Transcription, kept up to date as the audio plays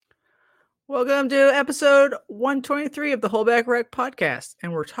Welcome to episode 123 of the Holdback Rec podcast.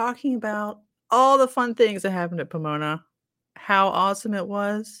 And we're talking about all the fun things that happened at Pomona, how awesome it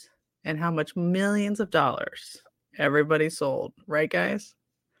was, and how much millions of dollars everybody sold. Right, guys?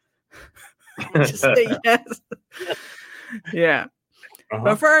 Just say yes. Yeah.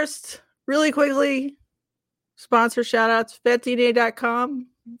 But first, really quickly, sponsor shout-outs, vetdna.com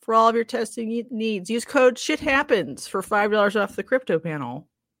for all of your testing needs. Use code SHITHAPPENS for $5 off the crypto panel.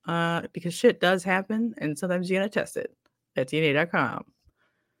 Because shit does happen, and sometimes you gotta test it at DNA.com.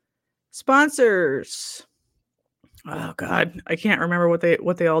 Sponsors. Oh God, I can't remember what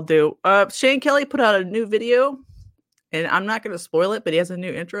they all do. Shane Kelly put out a new video, and I'm not gonna spoil it, but he has a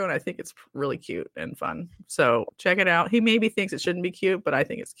new intro, and I think it's really cute and fun. So check it out. He maybe thinks it shouldn't be cute, but I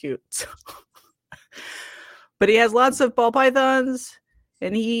think it's cute. So. But he has lots of ball pythons,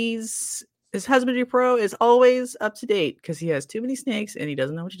 and his husbandry pro is always up to date because he has too many snakes and he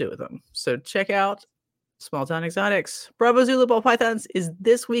doesn't know what to do with them. So check out Small Town Exotics. Bravo Zulu Ball Pythons is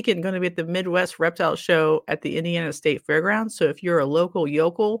this weekend going to be at the Midwest Reptile Show at the Indiana State Fairgrounds. So if you're a local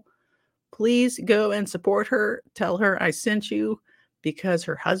yokel, please go and support her. Tell her I sent you because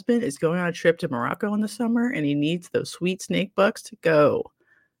her husband is going on a trip to Morocco in the summer and he needs those sweet snake bucks to go.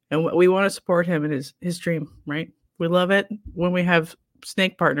 And we want to support him in his dream, right? We love it when we have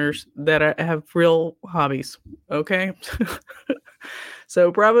snake partners that have real hobbies. Okay. So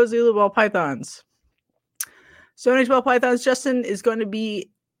Bravo Zulu Ball Pythons. Stone Age Ball Pythons. Justin is going to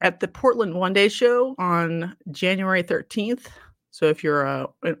be at the Portland One Day Show on January 13th. So if you're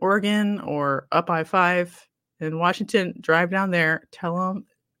in Oregon or up I-5 in Washington, drive down there, tell him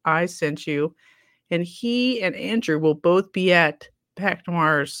I sent you. And he and Andrew will both be at Pac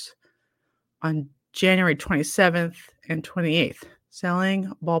Noir's on January 27th and 28th. Selling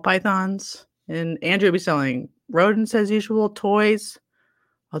ball pythons, and Andrew will be selling rodents as usual, toys,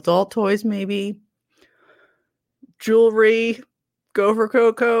 adult toys maybe, jewelry, gopher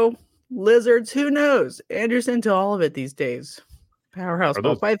cocoa, lizards, who knows? Andrew's into all of it these days. Powerhouse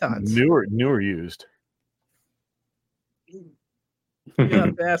ball pythons. Newer used. You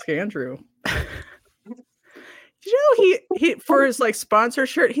have to ask Andrew. You know, he for his like sponsor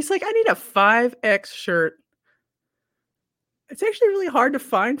shirt, he's like, I need a 5X shirt. It's actually really hard to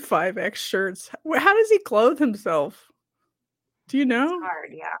find 5X shirts. How does he clothe himself? Do you know? It's hard,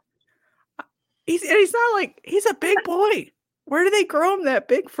 yeah. He's not like, he's a big boy. Where do they grow him that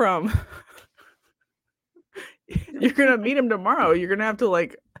big from? You're going to meet him tomorrow. You're going to have to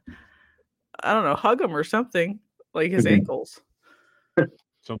like, I don't know, hug him or something. Like his ankles.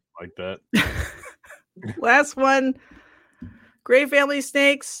 Something like that. Last one. Gray Family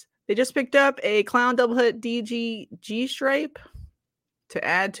Snakes. They just picked up a Clown Double Hit DG G-Stripe to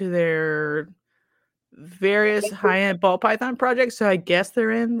add to their various high-end ball python projects. So I guess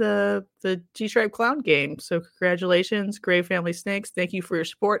they're in the G-Stripe Clown game. So congratulations, Gray Family Snakes. Thank you for your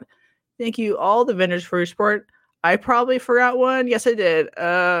support. Thank you all the vendors for your support. I probably forgot one. Yes, I did.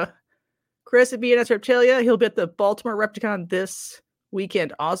 Chris at BNS Reptilia. He'll be at the Baltimore Repticon this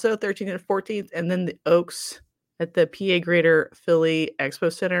weekend also, 13th and 14th. And then the Oaks at the PA Greater Philly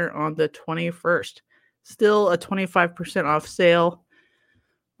Expo Center on the 21st. Still a 25% off sale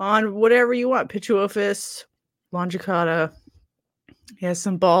on whatever you want. Pituophis, Longicauda. He has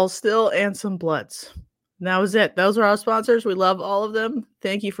some balls still and some bloods. And that was it. Those are our sponsors. We love all of them.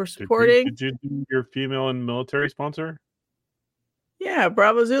 Thank you for supporting. Did you do your female and military sponsor? Yeah,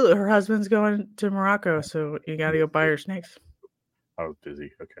 Bravo Zulu. Her husband's going to Morocco, so you got to go buy her snakes. I was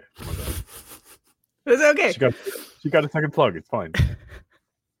busy. Okay. Oh my God. It's okay. She got a second plug. It's fine.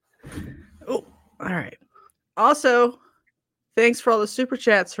 Oh, all right. Also, thanks for all the super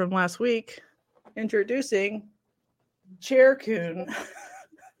chats from last week. Introducing Chair Coon.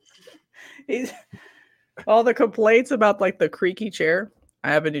 He's all the complaints about like the creaky chair. I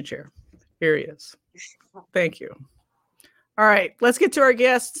have a new chair. Here he is. Thank you. All right, let's get to our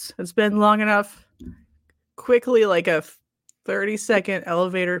guests. It's been long enough. Quickly, like a 30-second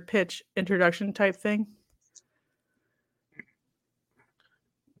elevator pitch introduction type thing.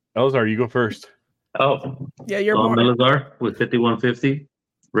 Elzar, you go first. Oh, Yeah, you're more. Melazar with 5150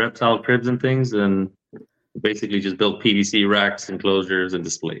 Reptile cribs and things, and basically just built PVC racks, enclosures, and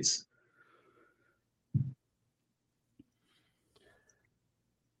displays.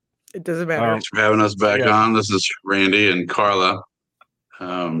 It doesn't matter. Thanks for having us back on. This is Randy and Carla,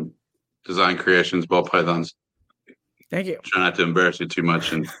 Design Creations, Ball Pythons. Thank you. Try not to embarrass you too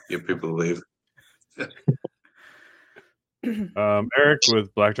much and get people to leave. Eric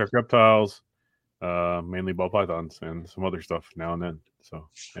with Blackjack Reptiles, mainly ball pythons and some other stuff now and then. So,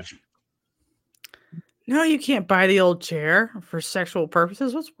 yeah. No, you can't buy the old chair for sexual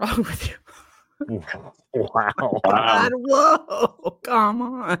purposes. What's wrong with you? Wow. God, whoa, come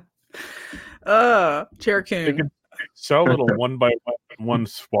on. Chair They king. could sell little 1x1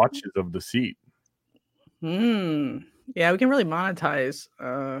 swatches of the seat. Yeah, we can really monetize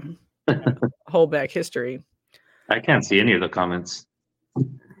hold back history. I can't see any of the comments.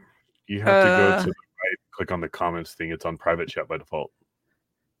 You have to go to the right, click on the comments thing. It's on private chat by default.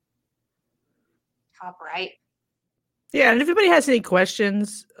 Top right. Yeah, and if anybody has any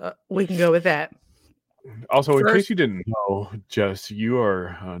questions, we can go with that. Also, in First- case you didn't know, Jess, you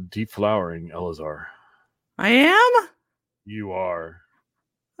are deflowering Elazar. I am? You are.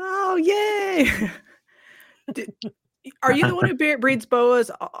 Oh, yay. Are you the one who breeds boas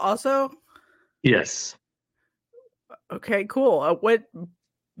also? Yes. Okay, cool.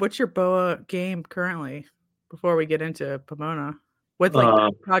 What's your boa game currently before we get into Pomona? What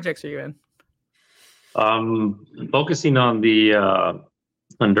projects are you in? Focusing on the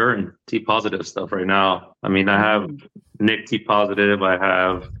Honduran T positive stuff right now. I mean, I have Nick T positive. I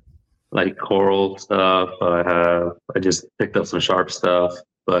have like coral stuff. I just picked up some sharp stuff,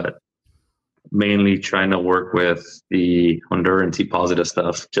 but mainly trying to work with the Honduran T positive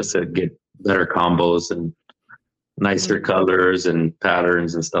stuff just to get better combos and nicer colors and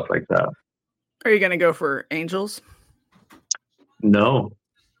patterns and stuff like that. Are you going to go for angels? No.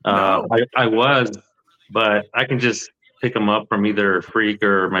 No. I was, but I can just pick them up from either Freak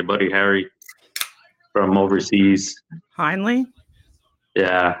or my buddy Harry from overseas. Heinley?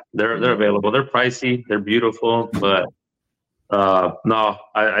 Yeah, they're available. They're pricey. They're beautiful, but no,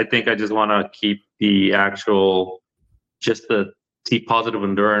 I think I just want to keep the actual, just the T positive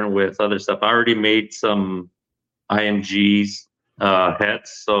Enduran with other stuff. I already made some IMGs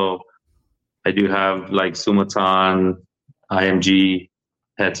heads, so I do have like Sumatan IMG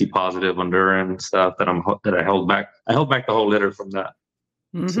head T positive Enduran stuff that I held back. I held back the whole litter from that.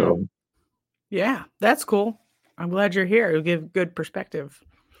 Mm-hmm. So yeah, that's cool. I'm glad you're here. It'll give good perspective.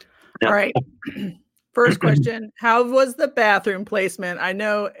 Yeah. All right. First question. How was the bathroom placement? I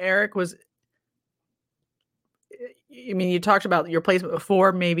know Eric was, I mean, you talked about your placement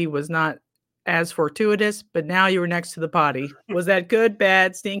before maybe was not as fortuitous, but now you were next to the potty. Was that good,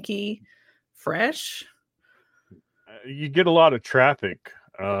 bad, stinky, fresh? You get a lot of traffic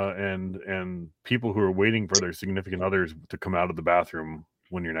and people who are waiting for their significant others to come out of the bathroom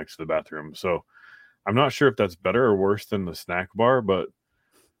when you're next to the bathroom. So I'm not sure if that's better or worse than the snack bar, but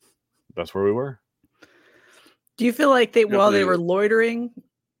that's where we were. Do you feel like while they were loitering,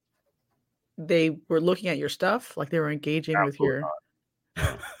 they were looking at your stuff, like they were engaging with your?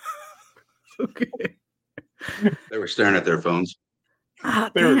 Okay. They were staring at their phones.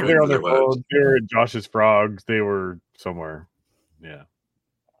 They were on their Their phone. They were at Josh's frogs. They were somewhere. Yeah.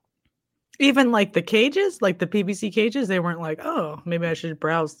 Even like the cages, like the PVC cages, they weren't like, oh, maybe I should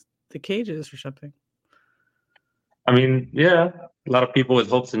browse the cages or something. I mean, yeah, a lot of people with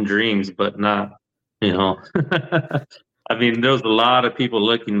hopes and dreams, but not, I mean, there was a lot of people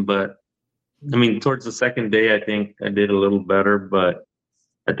looking, but I mean, towards the second day, I think I did a little better, but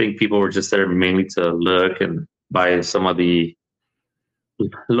I think people were just there mainly to look and buy some of the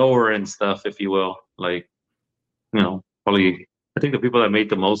lower end stuff, if you will. Like, probably, I think the people that made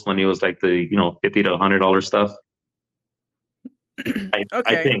the most money was like the, $50 to $100 stuff. I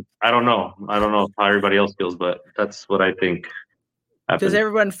think. I don't know how everybody else feels, but that's what I think happened. Does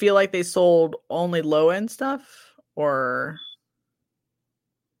everyone feel like they sold only low end stuff, or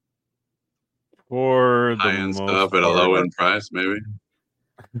for the high end most stuff at a low end price, maybe?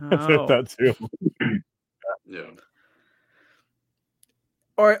 Oh. That too. Yeah.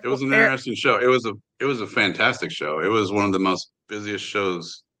 Or it was an interesting show. It was a fantastic show. It was one of the most busiest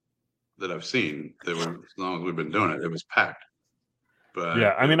shows that I've seen. As long as we've been doing it, it was packed. But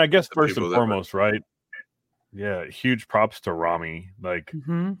yeah, I mean, I guess first and foremost, right? Yeah, huge props to Rami. Like,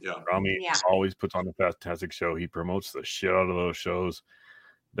 Rami always puts on a fantastic show. He promotes the shit out of those shows.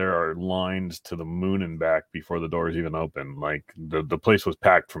 There are lines to the moon and back before the doors even open. Like the place was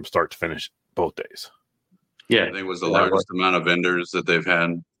packed from start to finish both days. Yeah, I think it was the largest amount of vendors that they've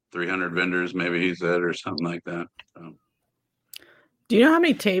had. 300 vendors, maybe he said, or something like that. So. Do you know how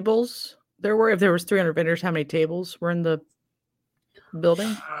many tables there were? If there was 300 vendors, how many tables were in the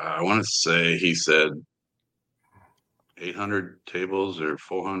building? I want to say he said 800 tables or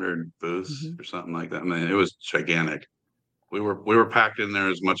 400 booths or something like that. I mean, it was gigantic. We were packed in there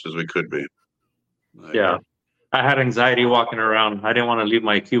as much as we could be. Like, yeah, I had anxiety walking around. I didn't want to leave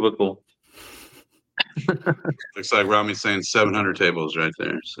my cubicle. Looks like Rami's saying 700 tables right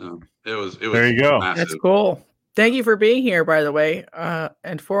there. So it was. There you go. Massive. That's cool. Thank you for being here, by the way.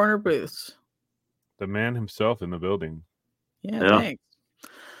 And 400 booths. the man himself in the building. Yeah. Thanks.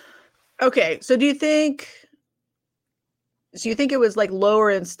 Okay, so do you think it was like lower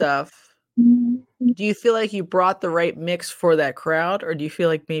end stuff? Do you feel like you brought the right mix for that crowd, or do you feel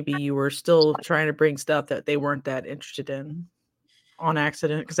like maybe you were still trying to bring stuff that they weren't that interested in on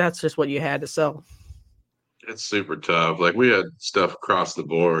accident? Because that's just what you had to sell. It's super tough. Like we had stuff across the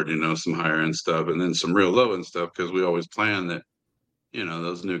board, some higher end stuff and then some real low end stuff because we always plan that,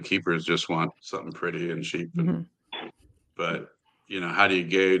 those new keepers just want something pretty and cheap. But, how do you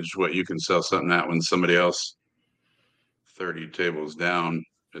gauge what you can sell something at when somebody else 30 tables down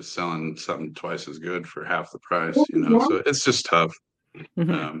is selling something twice as good for half the price, So it's just tough.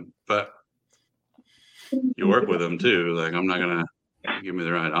 But you work with them too. Like, I'm not going to give me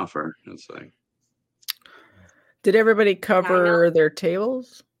the right offer. It's like. Did everybody cover their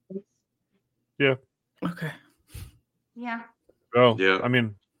tables? Yeah. Okay. Yeah. Oh, yeah. I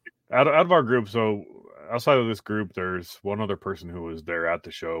mean, out of our group, so outside of this group, there's one other person who was there at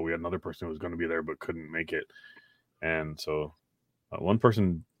the show. We had another person who was going to be there but couldn't make it. And so one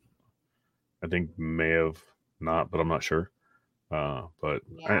person, I think, may have not, but I'm not sure. But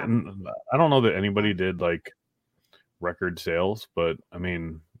yeah. I don't know that anybody did like record sales, but I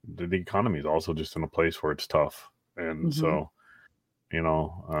mean, the economy is also just in a place where it's tough. And so,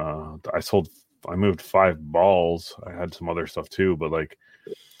 I moved 5 balls. I had some other stuff too, but like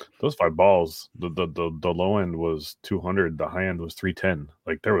those 5 balls, the low end was 200, the high end was 310.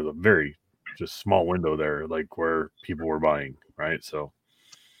 Like there was a very just small window there, like where people were buying, right? So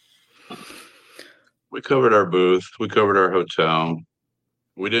we covered our booth, we covered our hotel,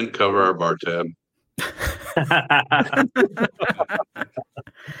 we didn't cover our bar tab.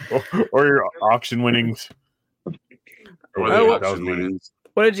 or your auction winnings.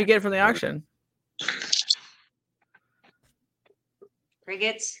 What did you get from the auction?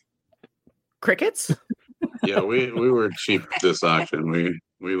 Crickets? Yeah, we were cheap this auction.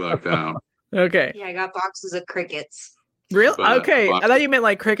 We lucked out. Okay. Yeah, I got boxes of crickets. Real? Okay. I thought you meant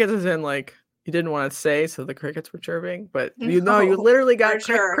like crickets as in like you didn't want to say, so the crickets were chirping, but you literally got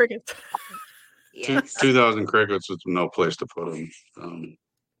crickets. Yes. 2,000 crickets with no place to put them.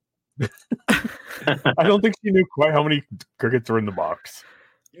 I don't think she knew quite how many crickets were in the box.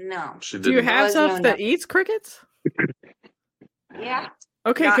 No. Do you have stuff that eats crickets? Yeah.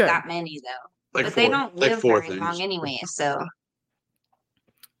 Okay, Not good. that many though. But they don't live very long anyway, so.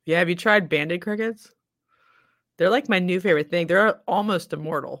 Yeah, have you tried banded crickets? They're like my new favorite thing. They're almost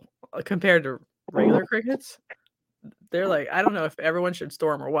immortal compared to regular crickets. They're like, I don't know if everyone should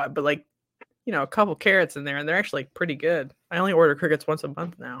store them or what, but like, a couple carrots in there, and they're actually pretty good. I only order crickets once a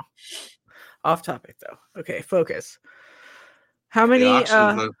month now. Off topic though. Okay, focus. How many?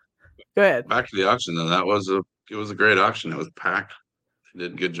 Go ahead. Back to the auction though. It was a great auction. It was packed. They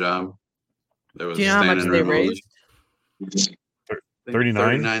did a good job. There was. Do you know how much they raised?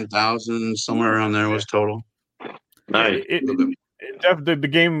 39,000, somewhere around there was total. Nice. The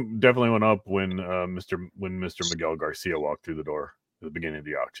game definitely went up when Mr. Miguel Garcia walked through the door at the beginning of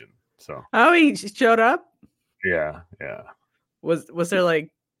the auction. So. Oh, he showed up. Yeah. Was there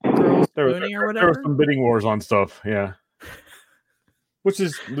like girls spooning or whatever? There were some bidding wars on stuff. Yeah. Which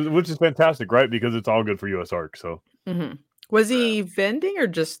is fantastic, right? Because it's all good for US Arc. So. Mm-hmm. Was he vending or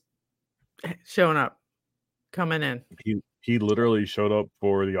just showing up, coming in? He literally showed up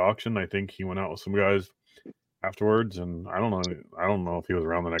for the auction. I think he went out with some guys afterwards, and I don't know if he was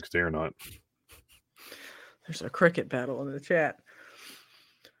around the next day or not. There's a cricket battle in the chat.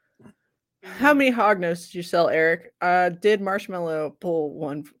 How many hognose did you sell, Eric? Did Marshmallow pull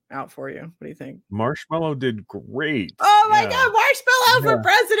one out for you? What do you think? Marshmallow did great. Oh my God, Marshmallow for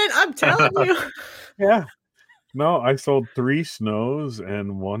president! I'm telling you. Yeah. No, I sold 3 snows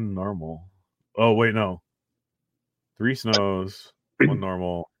and 1 normal. Oh wait, no. 3 snows, 1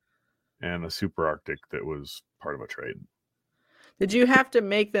 normal, and a super Arctic that was part of a trade. Did you have to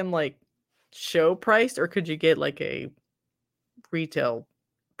make them like show priced, or could you get like a retail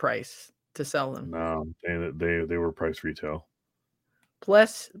price to sell them? No, they were priced retail.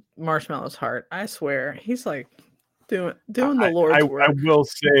 Bless Marshmallow's heart. I swear, he's like doing the Lord's work. I will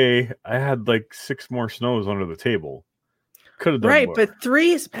say I had like 6 more snows under the table. Could have done right, more. But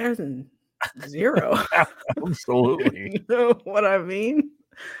 3 is better than 0. Absolutely. You know what I mean?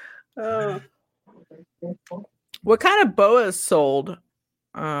 What kind of boas sold?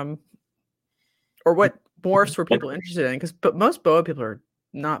 Or what morphs were people interested in? But most boa people are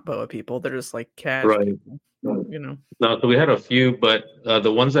not boa people. They're just like cash people, No, so we had a few, but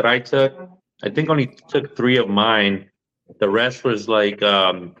the ones that I took, I think only took 3 of mine, The rest was like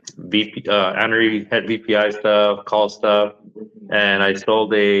VP, Henry had VPI stuff, call stuff, and I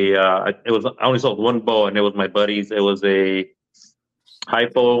sold I only sold one bow, and it was my buddy's. It was a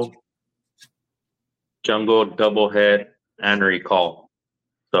hypo jungle double head Henry call.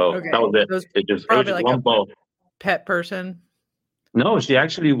 So that was it. It was just like one bow. Pet person. No, she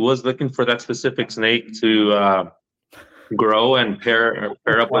actually was looking for that specific snake to grow and pair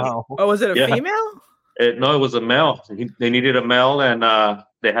up with. Oh, was it a female? No, it was a male. They needed a male, and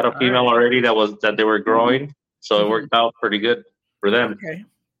they had a female already that they were growing, so it worked out pretty good for them. Okay.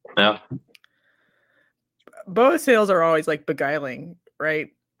 Yeah. Bow sales are always like beguiling, right?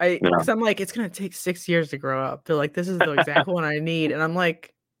 Because I'm like, it's gonna take 6 years to grow up. They're like, this is the exact one I need, and I'm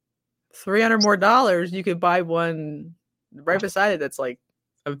like, $300 more, you could buy one right beside it that's like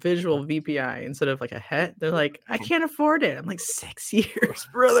a visual VPI instead of like a het. They're like, I can't afford it. I'm like, 6 years,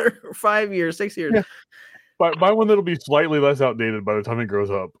 brother, or 5 years, 6 years. Yeah. Buy one that'll be slightly less outdated by the time it grows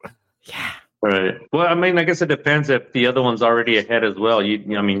up. Yeah. Right. Well, I mean, I guess it depends if the other one's already ahead as well. You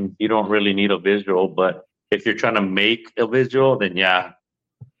don't really need a visual, but if you're trying to make a visual, then yeah,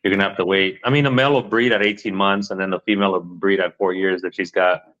 you're gonna have to wait. I mean, a male will breed at 18 months, and then the female will breed at 4 years if she's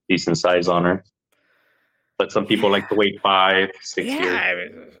got decent size on her. But some people like to wait 5, 6 years. I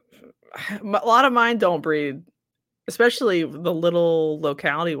mean, a lot of mine don't breed, especially the little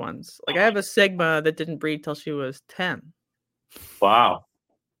locality ones. Like I have a Sigma that didn't breed till she was 10. Wow.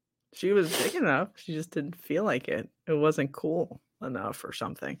 She was big enough. She just didn't feel like it. It wasn't cool enough or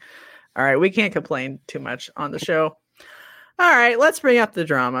something. All right, we can't complain too much on the show. All right, let's bring up the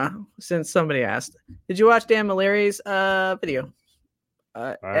drama since somebody asked. Did you watch Dan Maleri's video?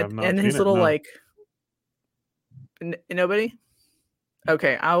 And his little like. Nobody?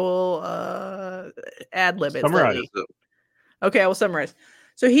 Okay, I will ad lib it. Summarize. Okay, I will summarize.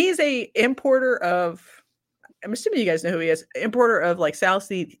 So he's a importer of, I'm assuming you guys know who he is, importer of like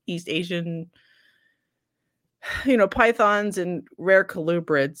Southeast Asian, pythons and rare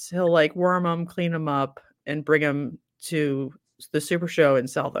colubrids. He'll like worm them, clean them up, and bring them to the super show and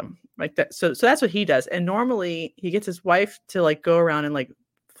sell them like that. So that's what he does. And normally he gets his wife to like go around and like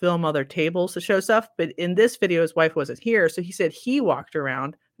film other tables to show stuff, but in this video his wife wasn't here, so he said he walked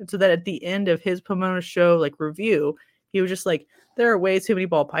around, and so that at the end of his Pomona show like review, he was just like, there are way too many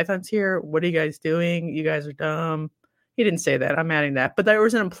ball pythons here, what are you guys doing, you guys are dumb. He didn't say that, I'm adding that, but there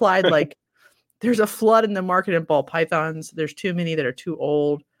was an implied like there's a flood in the market in ball pythons, there's too many that are too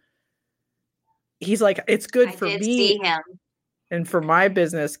old. He's like, it's good for me see him. and for my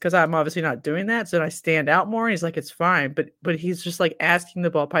business, because I'm obviously not doing that, so I stand out more. And he's like, it's fine, but he's just like asking the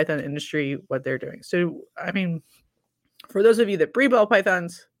ball python industry what they're doing. So, I mean, for those of you that breed ball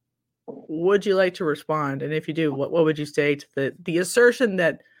pythons, would you like to respond? And if you do, what would you say to the assertion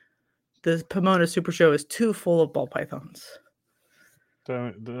that the Pomona Super Show is too full of ball pythons?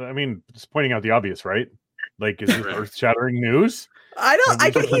 I mean, just pointing out the obvious, right? Like, is this earth-shattering news? I don't.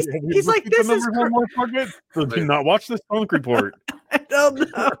 He's like, this is. Do not watch this Sonic report. I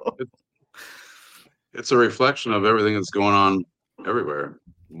don't know. It's a reflection of everything that's going on everywhere.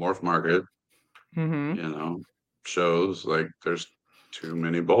 Morph market, shows like there's too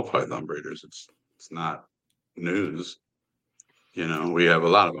many ball python breeders. It's not news. We have a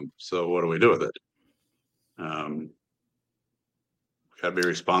lot of them. So what do we do with it? Got to be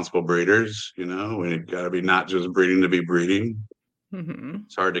responsible breeders. We got to be not just breeding to be breeding.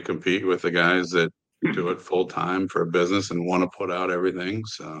 It's hard to compete with the guys that do it full time for a business and want to put out everything.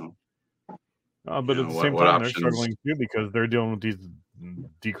 So, but at the same time, they're struggling too because they're dealing with these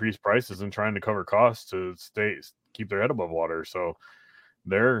decreased prices and trying to cover costs to keep their head above water. So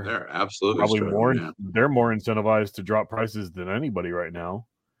they're absolutely probably more. Yeah. They're more incentivized to drop prices than anybody right now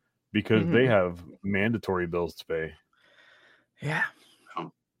because they have mandatory bills to pay. Yeah.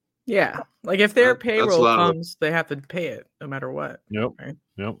 Yeah, like if their payroll comes, they have to pay it no matter what. Yep. Right?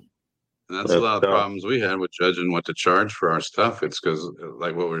 Yep. And that's a lot of the problems we had with judging what to charge for our stuff. It's because,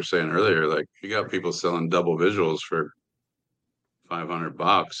 like what we were saying earlier, like you got people selling double visuals for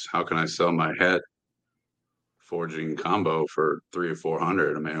 $500. How can I sell my het forging combo for $300 or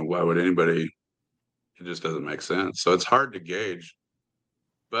 $400? I mean, why would anybody? It just doesn't make sense. So it's hard to gauge,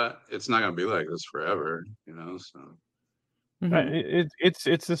 but it's not going to be like this forever, So.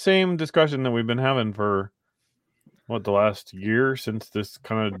 It's the same discussion that we've been having for the last year since this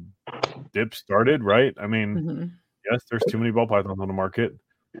kind of dip started, right? I mean, yes, there's too many ball pythons on the market,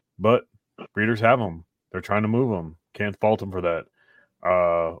 but breeders have them. They're trying to move them. Can't fault them for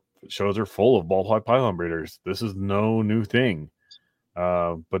that. Shows are full of ball python breeders. This is no new thing,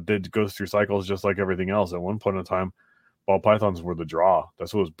 but it goes through cycles just like everything else. At one point in time, ball pythons were the draw.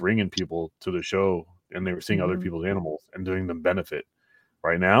 That's what was bringing people to the show. and they were seeing other people's animals and doing them benefit.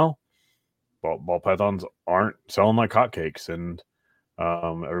 Right now, ball pythons aren't selling like hotcakes, and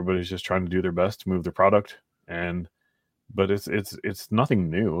everybody's just trying to do their best to move their product. But it's nothing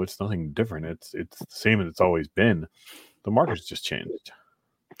new. It's nothing different. It's the same as it's always been. The market's just changed.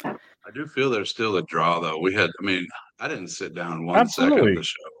 I do feel there's still a draw, though. I didn't sit down one second of the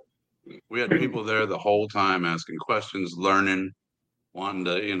show. We had people there the whole time asking questions, learning, wanting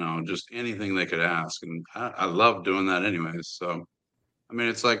to, just anything they could ask. And I love doing that anyways. So,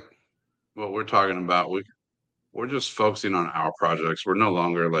 it's like what we're talking about. We're just focusing on our projects. We're no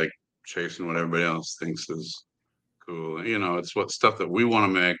longer like chasing what everybody else thinks is cool. It's what stuff that we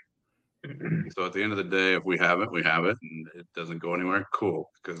want to make. So at the end of the day, if we have it, we have it, and it doesn't go anywhere, cool,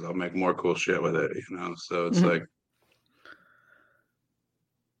 because I'll make more cool shit with it, So it's like,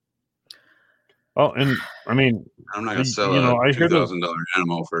 and I'm not gonna sell a $2,000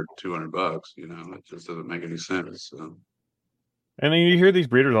 animal for $200. It just doesn't make any sense. So. And then you hear these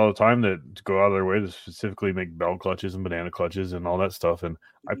breeders all the time that go out of their way to specifically make bell clutches and banana clutches and all that stuff. And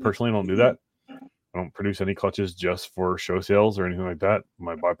I personally don't do that. I don't produce any clutches just for show sales or anything like that.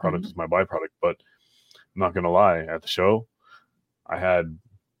 My byproduct is my byproduct. But I'm not going to lie. At the show, I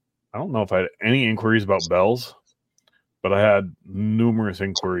don't know if I had any inquiries about bells, but I had numerous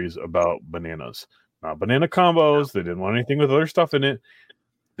inquiries about bananas. Not banana combos. They didn't want anything with other stuff in it.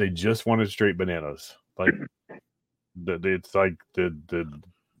 They just wanted straight bananas. Like, it's like the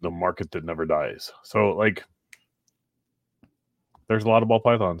market that never dies. So, like, there's a lot of ball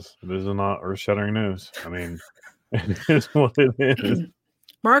pythons. This is not earth-shattering news. It is what it is.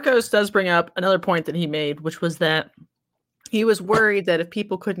 Marcos does bring up another point that he made, which was that he was worried that if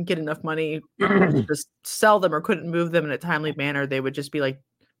people couldn't get enough money to just sell them or couldn't move them in a timely manner, they would just be like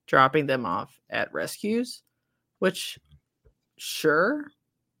dropping them off at rescues, which sure.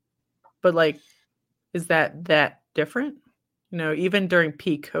 But like, is that different? Even during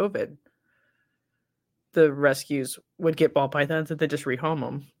peak COVID, the rescues would get ball pythons and then just rehome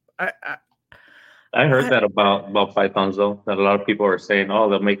them. I heard that about ball pythons, though, that a lot of people are saying, oh,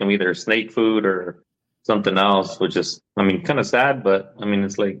 they'll make them either snake food or something else, which is, kind of sad, but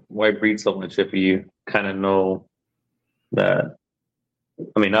it's like, why breed so much if you kind of know that?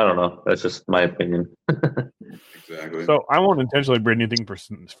 I don't know. That's just my opinion. Exactly. So I won't intentionally breed anything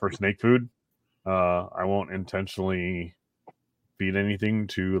for snake food. I won't intentionally feed anything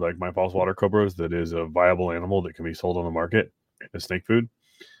to like my false water cobras that is a viable animal that can be sold on the market as snake food.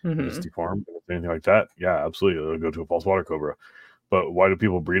 It's deformed, anything like that. Yeah, absolutely. It'll go to a false water cobra. But why do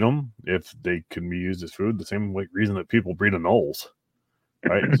people breed them if they can be used as food? The same reason that people breed anoles,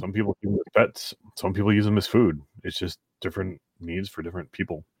 right? Some people use them as pets. Some people use them as food. It's just different needs for different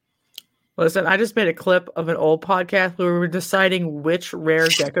people. Listen, I just made a clip of an old podcast where we were deciding which rare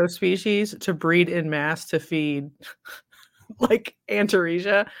gecko species to breed in mass to feed like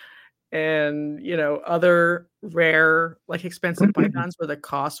Antaresia and, other rare, like expensive pythons where the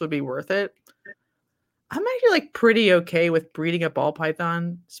cost would be worth it. I'm actually like pretty okay with breeding a ball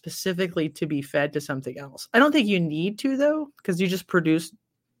python specifically to be fed to something else. I don't think you need to, though, because you just produce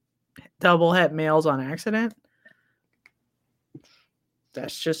double het males on accident.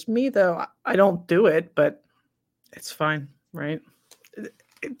 That's just me, though. I don't do it, but it's fine, right?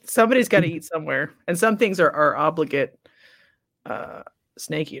 Somebody's got to eat somewhere, and some things are obligate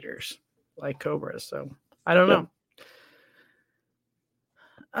snake eaters, like cobras. So I don't know.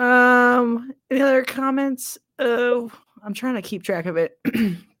 Any other comments? Oh, I'm trying to keep track of it.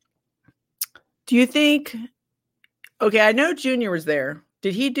 Do you think? Okay, I know Junior was there.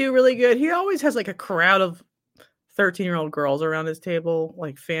 Did he do really good? He always has like a crowd of 13-year-old girls around his table,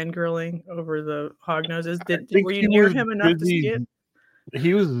 like fangirling over the hog noses. Were you near him enough to see it?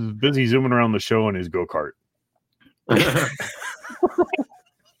 He was busy zooming around the show in his go-kart.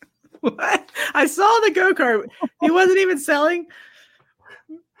 What? I saw the go-kart. He wasn't even selling.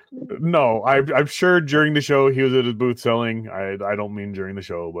 No, I'm sure during the show he was at his booth selling. I don't mean during the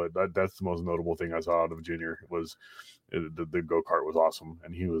show, but that's the most notable thing I saw out of Junior was the go-kart was awesome,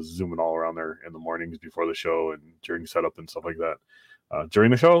 and he was zooming all around there in the mornings before the show and during setup and stuff like that. During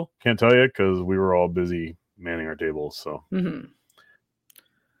the show, can't tell you because we were all busy manning our tables. So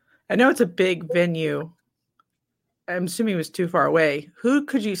I know it's a big venue. I'm assuming it was too far away. Who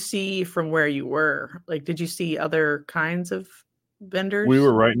could you see from where you were? Like, did you see other kinds of vendors? We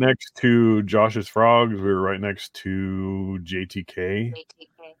were right next to Josh's Frogs. We were right next to JTK.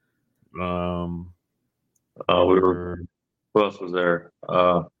 Who else was there?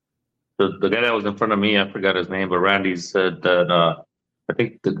 The guy that was in front of me, I forgot his name, but Randy said that I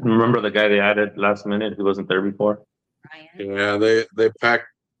think remember the guy they added last minute who wasn't there before? Yeah, they packed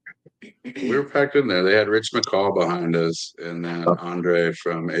We were packed in there. They had Rich McCall behind us, and then Andre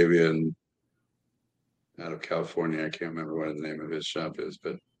from Avian out of California. I can't remember what the name of his shop is,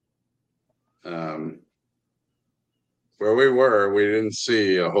 but where we were, we didn't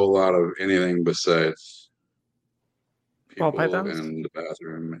see a whole lot of anything besides people in the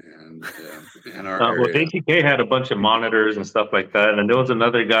bathroom and our area. Well, JTK had a bunch of monitors and stuff like that, and there was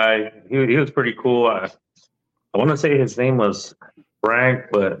another guy. He was pretty cool. I want to say his name was Frank,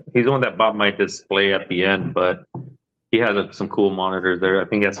 but he's the one that bought my display at the end. But he had some cool monitors there. I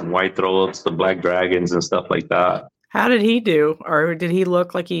think he had some white throats, the black dragons, and stuff like that. How did he do? Or did he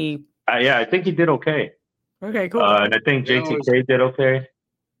look like he? Yeah, I think he did okay. Okay, cool. And I think JTK did okay.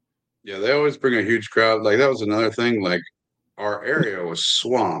 Yeah, they always bring a huge crowd. Like that was another thing. Like our area was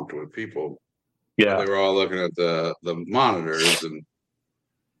swamped with people. Yeah, they were all looking at the monitors and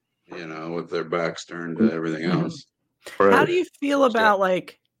with their backs turned to everything else. Right. How do you feel about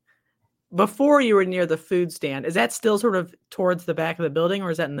like before you were near the food stand? Is that still sort of towards the back of the building, or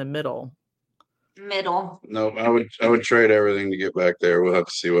is that in the middle? Middle. No, I would trade everything to get back there. We'll have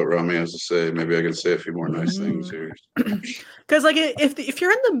to see what Rami has to say. Maybe I can say a few more nice things here. Because like if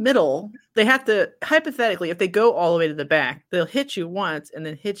you're in the middle, they have to hypothetically, if they go all the way to the back, they'll hit you once and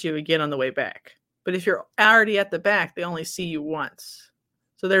then hit you again on the way back. But if you're already at the back, they only see you once.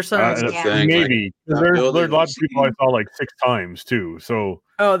 So there's some maybe there's a lot of people I saw like 6 times too. So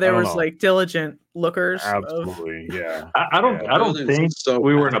there was like diligent lookers. Absolutely, yeah. I don't think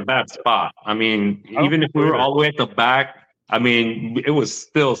we were in a bad spot. I mean, even if we were all the way at the back, I mean, it was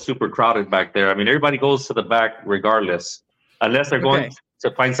still super crowded back there. I mean, everybody goes to the back regardless, unless they're going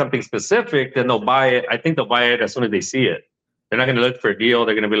to find something specific. Then they'll buy it. I think they'll buy it as soon as they see it. They're not going to look for a deal.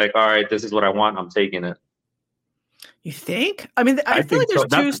 They're going to be like, all right, this is what I want. I'm taking it. You think? I mean, I feel like there's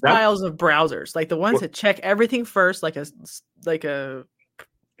two styles of browsers, like the ones that check everything first, like a PTA.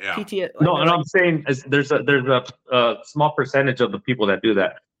 Like no, and I'm saying there's a small percentage of the people that do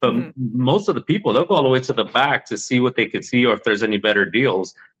that, but most of the people, they'll go all the way to the back to see what they could see or if there's any better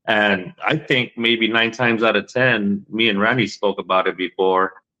deals. And I think maybe 9 times out of 10, me and Randy spoke about it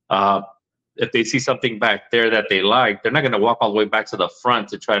before. If they see something back there that they like, they're not going to walk all the way back to the front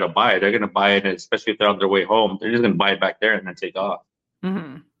to try to buy it. They're going to buy it, and especially if they're on their way home, they're just going to buy it back there and then take off.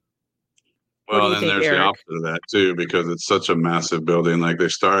 Mm-hmm. Well, then there's the opposite of that too, because it's such a massive building. Like they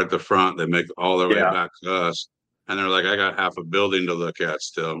start at the front, they make all their way back to us, and they're like, "I got half a building to look at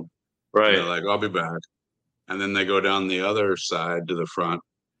still." Right? And they're like, "I'll be back," and then they go down the other side to the front.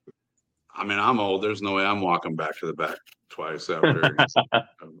 I mean, I'm old. There's no way I'm walking back to the back twice after I've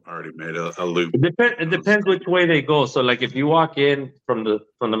already made a loop. It depends which way they go. So, like, if you walk in from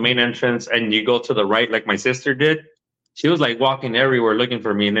the main entrance and you go to the right, like my sister did, she was like walking everywhere looking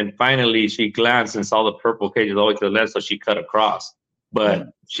for me, and then finally she glanced and saw the purple cages all the way to the left, so she cut across.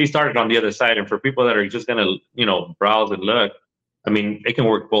 But she started on the other side. And for people that are just gonna, browse and look, I mean, it can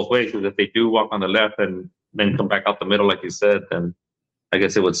work both ways. Because if they do walk on the left and then come back out the middle, like you said, then I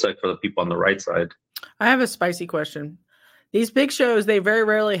guess it would suck for the people on the right side. I have a spicy question. These big shows, they very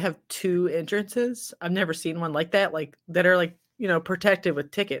rarely have 2 entrances. I've never seen one like that, that are protected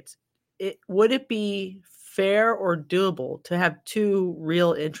with tickets. Would it be fair or doable to have 2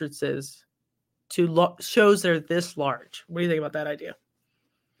 real entrances to shows that are this large? What do you think about that idea?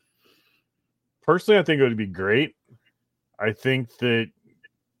 Personally, I think it would be great. I think that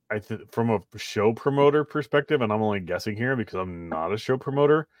from a show promoter perspective, and I'm only guessing here because I'm not a show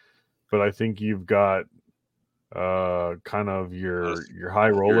promoter, but I think you've got kind of your high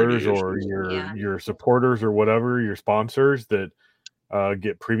rollers or your supporters or whatever, your sponsors that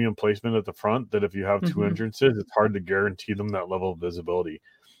get premium placement at the front, that if you have 2 entrances, it's hard to guarantee them that level of visibility.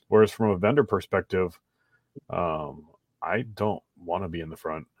 Whereas from a vendor perspective, I don't want to be in the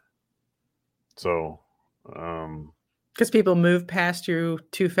front. So, because people move past you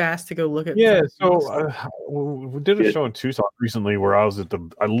too fast to go look at. Yeah, so we did a show in Tucson recently where I was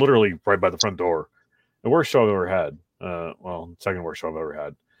I literally right by the front door. The worst show I've ever had. Second worst show I've ever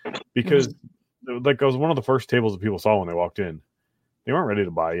had, because like I was one of the first tables that people saw when they walked in. They weren't ready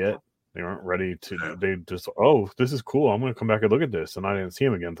to buy yet. They weren't ready to. They just, this is cool. I'm going to come back and look at this, and I didn't see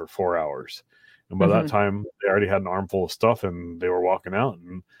him again for 4 hours. And by that time, they already had an armful of stuff, and they were walking out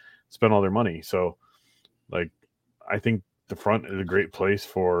and spent all their money. So, like, I think the front is a great place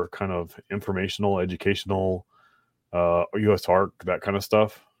for kind of informational, educational, US Arc, that kind of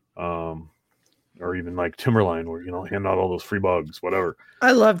stuff. Or even like Timberline, where, hand out all those free bugs, whatever.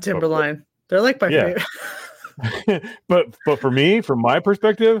 I love Timberline. They're like my favorite. but for me, from my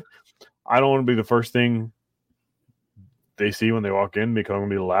perspective, I don't want to be the first thing they see when they walk in, because I'm going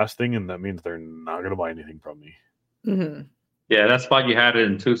to be the last thing, and that means they're not going to buy anything from me. Mm-hmm. Yeah, that spot you had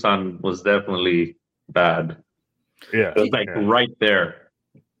in Tucson was definitely bad. Yeah. It was like right there.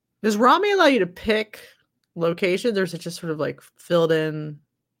 Does Rami allow you to pick locations, or is it just sort of like filled in?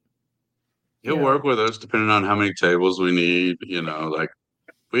 He'll work with us depending on how many tables we need. Like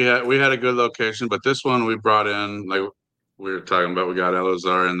we had a good location, but this one we brought in, like we were talking about, we got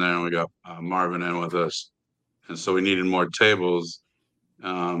Elazar in there and we got Marvin in with us, and so we needed more tables.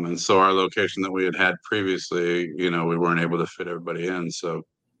 And so our location that we had previously, we weren't able to fit everybody in. So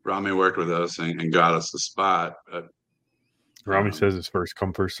Rami worked with us and got us the spot. But Rami says it's first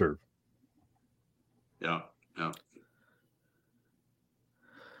come, first serve. Yeah.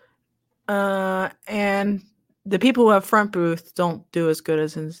 And the people who have front booth don't do as good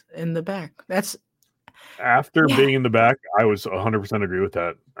as in the back. That's after being in the back. I was 100% agree with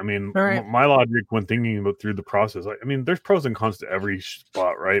that. I mean, my logic when thinking about through the process, I mean, there's pros and cons to every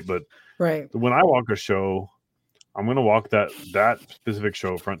spot, right? But when I walk a show, I'm going to walk that specific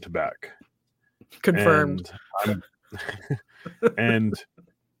show front to back. Confirmed. And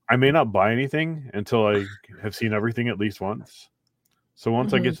I may not buy anything until I have seen everything at least once. So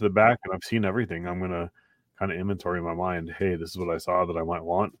once I get to the back and I've seen everything, I'm going to kind of inventory in my mind, hey, this is what I saw that I might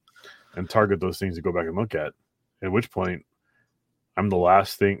want, and target those things to go back and look at which point I'm the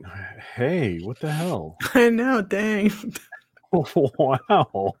last thing. Hey, what the hell? I know, dang.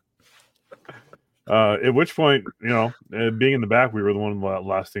 Wow. At which point, being in the back, we were one of the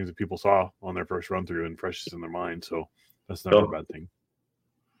last things that people saw on their first run through and freshest in their mind. So that's not a bad thing.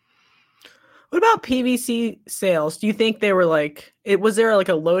 What about PVC sales? Do you think they were was there like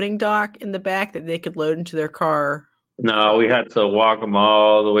a loading dock in the back that they could load into their car? No, we had to walk them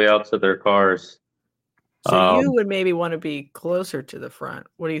all the way out to their cars. So you would maybe want to be closer to the front.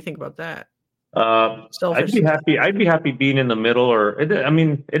 What do you think about that? I'd be happy being in the middle, or it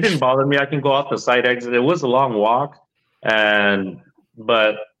didn't bother me. I can go off the side exit. It was a long walk,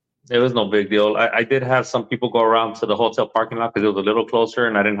 but it was no big deal. I did have some people go around to the hotel parking lot because it was a little closer,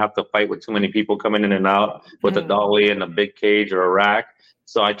 and I didn't have to fight with too many people coming in and out with a dolly and a big cage or a rack.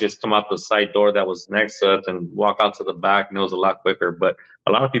 So I just come out the side door that was next to it and walk out to the back, and it was a lot quicker. But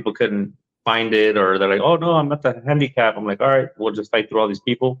a lot of people couldn't find it, or they're like, oh no, I'm at the handicap. I'm like, all right, we'll just fight through all these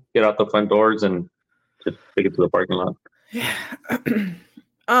people, get out the front doors, and just take it to the parking lot. Yeah.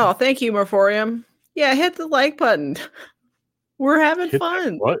 Oh, thank you, Morphorium. Yeah, hit the like button. We're having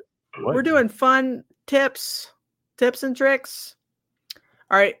fun. What? We're doing fun tips and tricks.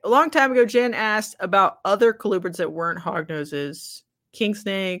 All right. A long time ago, Jen asked about other colubrids that weren't hognoses, king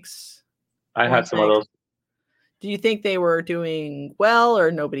snakes. I had some of those. Do you think they were doing well,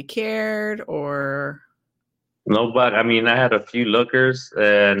 or nobody cared, or? No, but I mean, I had a few lookers,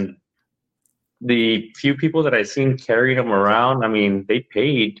 and the few people that I seen carrying them around, I mean, they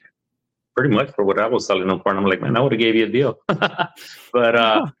paid pretty much for what I was selling them for. And I'm like, man, I would have gave you a deal. But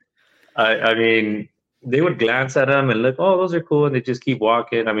I mean, they would glance at them and look, oh, those are cool, and they just keep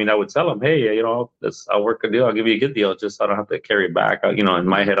walking. I mean, I would tell them, hey, I'll work a deal. I'll give you a good deal, just so I don't have to carry it back. In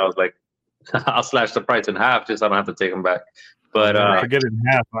my head, I was like, I'll slash the price in half, just so I don't have to take them back. But I get it in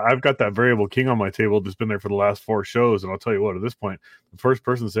half. I've got that variable king on my table that's been there for the last 4 shows, and I'll tell you what, at this point, the first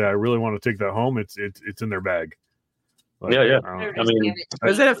person to say I really want to take that home, it's in their bag. Yeah. I mean,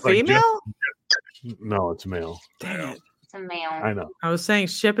 is it a female? No, it's a male. Damn. It's a male. I know. I was saying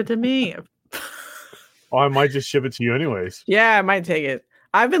ship it to me. Oh, I might just ship it to you anyways. Yeah, I might take it.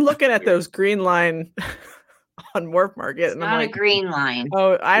 I've been looking at those green line on Morph Market, it's and not I'm like, a green line.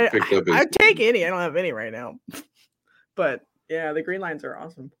 Oh, I'd take any. I don't have any right now. But yeah, the green lines are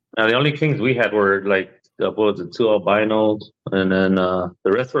awesome. Now, the only kings we had were like, what was it, 2 albinos, and then the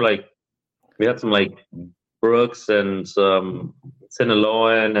rest were like, we had some like Brooks and some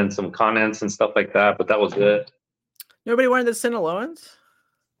Sinaloan and some Conants and stuff like that, but that was it. Nobody wanted the Sinaloans?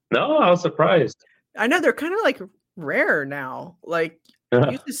 No, I was surprised. I know they're kind of like rare now. Like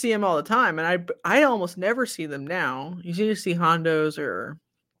you used to see them all the time, and I almost never see them now. You usually see Hondos or.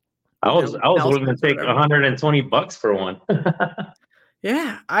 I was willing to take $120 for one.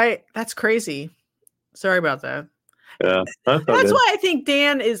 Yeah, that's crazy. Sorry about that. Yeah, that's why I think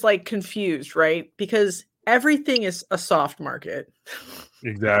Dan is like confused, right? Because everything is a soft market.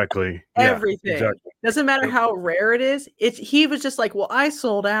 Exactly. Everything. Yeah, exactly. Doesn't matter how rare it is. He was just like, well, I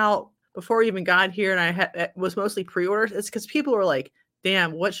sold out before we even got here, and it was mostly pre-orders. It's because people were like,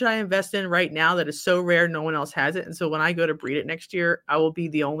 damn, what should I invest in right now that is so rare no one else has it? And so when I go to breed it next year, I will be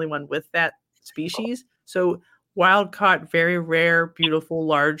the only one with that species. So wild caught, very rare, beautiful,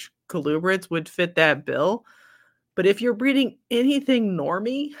 large colubrids would fit that bill. But if you're breeding anything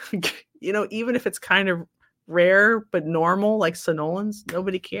normie, even if it's kind of rare but normal, like Sonolans,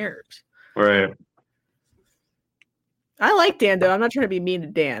 nobody cares. Right. I like Dan though. I'm not trying to be mean to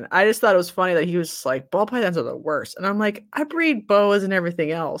Dan. I just thought it was funny that he was just like, ball pythons are the worst. And I'm like, I breed boas and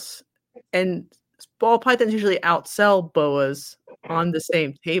everything else. And ball pythons usually outsell boas on the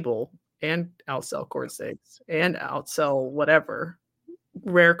same table and outsell cord snakes and outsell whatever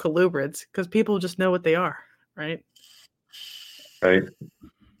rare colubrids because people just know what they are, right? Right.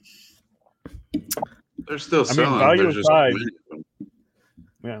 They're still selling. Value aside,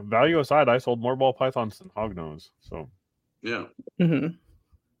 value aside, I sold more ball pythons than hognose. So yeah.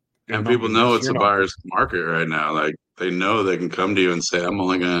 Mm-hmm. And people know it's a buyer's market right now. Like they know they can come to you and say, "I'm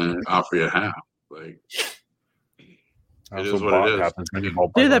only going to offer you half." Like it is what it is.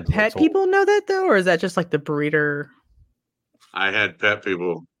 Do the pet people know that though, or is that just like the breeder? I had pet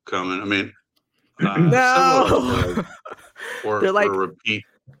people coming. I mean, no, they're like repeat.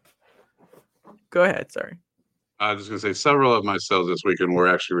 Go ahead. Sorry. I was just going to say several of my sales this weekend were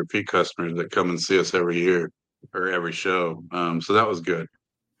actually repeat customers that come and see us every year or every show. So that was good.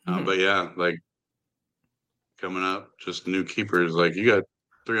 But yeah, like coming up, just new keepers. Like you got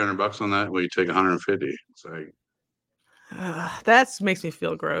 $300 on that. Well, you take 150. It's like that makes me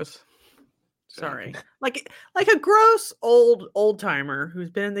feel gross. Sorry, like a gross old timer who's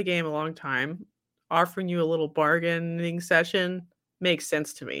been in the game a long time, offering you a little bargaining session makes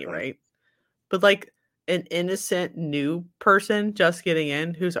sense to me, right? But like an innocent new person just getting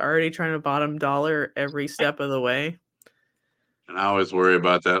in who's already trying to bottom dollar every step of the way. And I always worry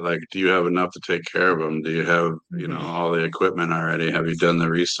about that. Like, do you have enough to take care of them? Do you have, all the equipment already? Have you done the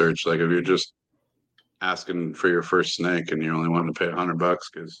research? Like, if you're just asking for your first snake and you only want to pay $100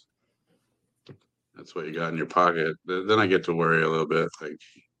 because that's what you got in your pocket, then I get to worry a little bit. Like,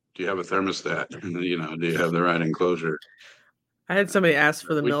 do you have a thermostat? Do you have the right enclosure? I had somebody ask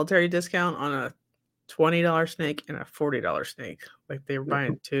for the military discount on a $20 snake and a $40 snake. Like they were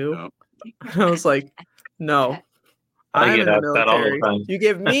buying two. Yep. I was like, no. I'm in the military. You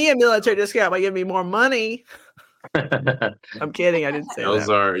give me a military discount by giving me more money. I'm kidding. I didn't say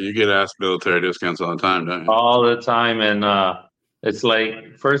that. You get asked military discounts all the time, don't you? All the time. And it's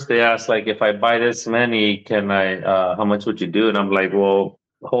like, first they ask, like, if I buy this many, can I, how much would you do? And I'm like, well,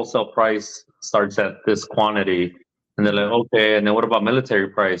 wholesale price starts at this quantity. And they're like, okay. And then what about military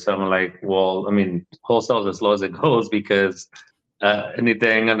price? I'm like, well, I mean, wholesale is as low as it goes because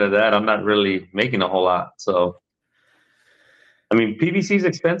anything under that, I'm not really making a whole lot. So, I mean, PVC is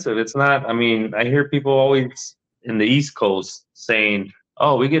expensive. It's not, I mean, I hear people always in the East Coast saying,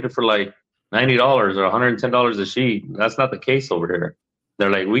 oh, we get it for like $90 or $110 a sheet. That's not the case over here. They're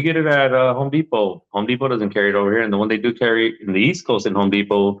like, we get it at Home Depot. Home Depot doesn't carry it over here. And the one they do carry in the East Coast in Home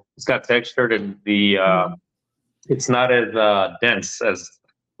Depot, it's got textured and it's not as dense as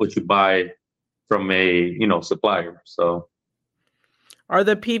what you buy from a, supplier. So are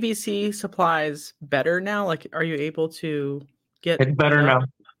the PVC supplies better now? Like, are you able to get it's better now?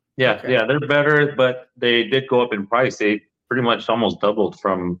 Yeah. Okay. Yeah, they're better, but they did go up in price. They pretty much almost doubled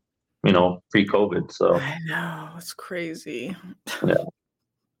from, pre-COVID. So I know, it's crazy. Yeah.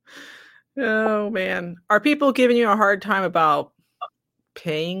 Oh man. Are people giving you a hard time about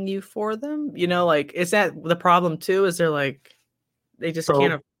paying you for them? Like, is that the problem too? Is there like they just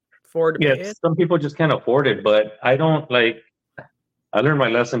can't afford to pay it? Some people just can't afford it, but I don't like. I learned my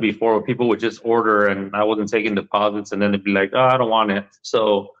lesson before where people would just order and I wasn't taking deposits and then they'd be like, oh, I don't want it.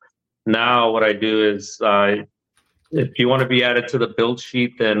 So now what I do is if you want to be added to the build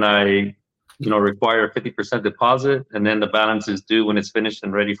sheet, then I, require a 50% deposit and then the balance is due when it's finished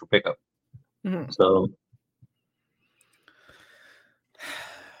and ready for pickup. Mm-hmm. So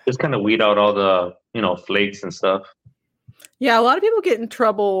just kind of weed out all the, flakes and stuff. Yeah, a lot of people get in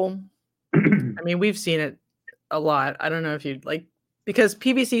trouble. I mean, we've seen it a lot. I don't know if you'd like, because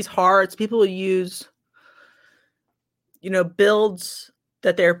PVC is hard. So people use, builds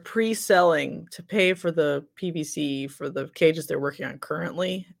that they're pre-selling to pay for the PVC for the cages they're working on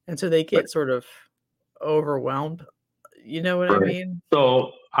currently. And so they get sort of overwhelmed. You know what I mean?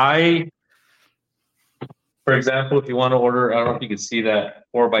 So for example, if you want to order, I don't know if you can see that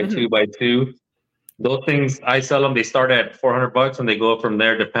 4x2x2, those things, I sell them. They start at $400 and they go up from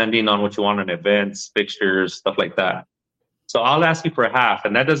there depending on what you want in events, fixtures, stuff like that. So I'll ask you for half,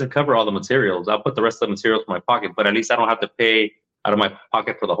 and that doesn't cover all the materials. I'll put the rest of the materials in my pocket, but at least I don't have to pay out of my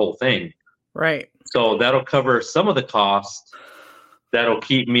pocket for the whole thing. Right. So that'll cover some of the cost. That'll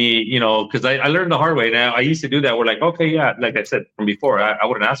keep me, because I learned the hard way. Now I used to do that. We're like, okay, yeah, like I said from before, I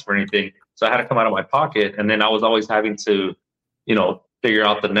wouldn't ask for anything. So I had to come out of my pocket, and then I was always having to, figure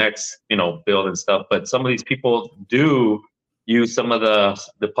out the next, build and stuff. But some of these people do use some of the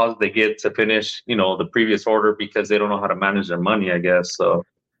deposit they get to finish, the previous order because they don't know how to manage their money, I guess. So,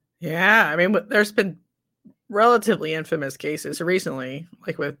 yeah, I mean, there's been relatively infamous cases recently,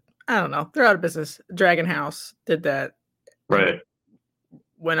 like with, I don't know, they're out of business. Dragon House did that. Right.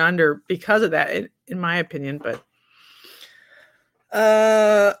 Went under because of that, in my opinion, but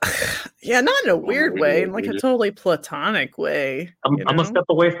yeah, not in a weird way, in like a totally platonic way. I'm gonna step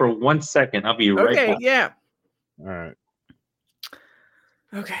away for 1 second. I'll be right back. Okay, yeah. All right.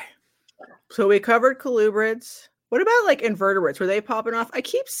 Okay. So we covered colubrids. What about like invertebrates? Were they popping off? I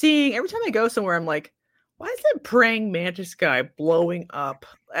keep seeing, every time I go somewhere, I'm like, why is that praying mantis guy blowing up?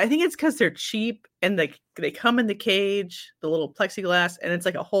 I think it's because they're cheap and they come in the cage, the little plexiglass, and it's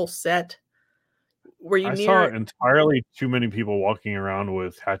like a whole set. Were you saw entirely too many people walking around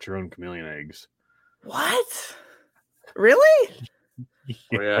with hatch your own chameleon eggs. What? Really?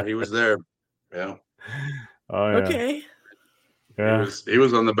 Yeah. Oh yeah, he was there. Yeah. Oh yeah. Okay. Yeah. He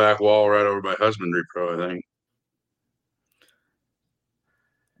was on the back wall right over by Husbandry Pro, I think.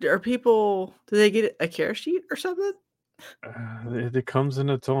 Are people, do they get a care sheet or something? It comes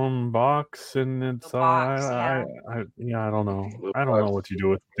in its own box, and it's I don't know. I don't know what you do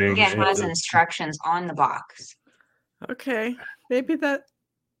with the thing. Yeah, it has instructions on the box. Okay, maybe that's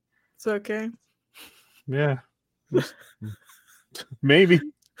okay. Yeah, maybe.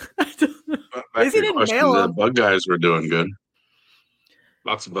 I don't know. Is he didn't mail the bug guys were doing good.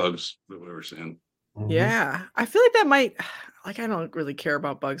 Lots of bugs that we were seeing. Mm-hmm. Yeah, I feel like that might, like, I don't really care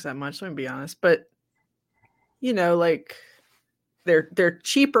about bugs that much. Let me be honest, but you know, like they're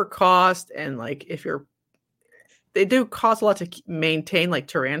cheaper cost, and like they do cost a lot to maintain, like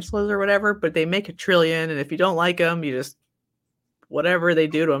tarantulas or whatever, but they make $1 trillion, and if you don't like them, you just whatever they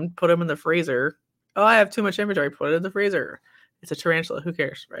do to them, put them in the freezer. Oh, I have too much inventory, put it in the freezer. It's a tarantula, who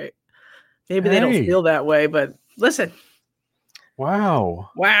cares, right? Maybe they don't feel that way, but listen.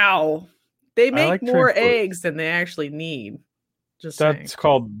 Wow. They make more eggs than they actually need. That's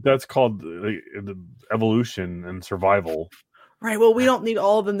called the evolution and survival. Right. Well, we don't need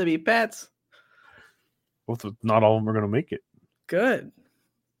all of them to be pets. Well, not all of them are going to make it. Good.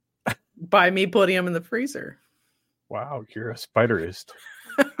 By me putting them in the freezer. Wow, you're a spiderist.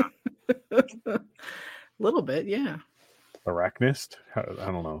 A little bit, yeah. Arachnist? I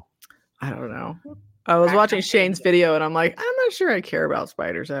don't know. I was watching Shane's video, and I'm like, I'm not sure I care about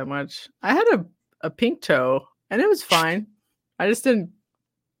spiders that much. I had a pink toe, and it was fine. I just didn't.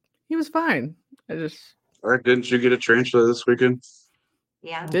 He was fine. All right, didn't you get a tarantula this weekend?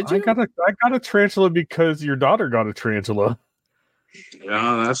 Yeah. Did you? I got a tarantula because your daughter got a tarantula.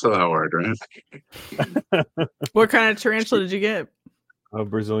 Yeah, that's how that worked, right? What kind of tarantula did you get? A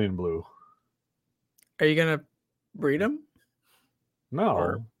Brazilian blue. Are you gonna breed them? No.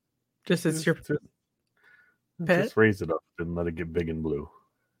 Or just it's your pet? Just raise it up and let it get big and blue.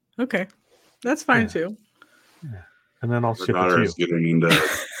 Okay, that's fine too. Yeah. And then I'll ship it to you. Her daughter is getting into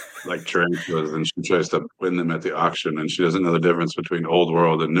like tarantulas, and she tries to win them at the auction, and she doesn't know the difference between old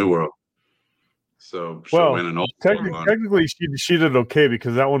world and new world. So she'll win an old world. Technically, she did okay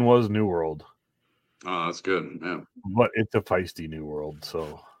because that one was New World. Oh, that's good. Yeah, but it's a feisty New World.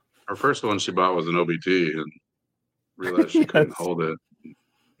 So her first one she bought was an OBT, and realized she couldn't hold it.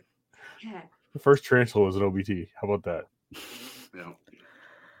 The first tarantula was an OBT. How about that? Yeah.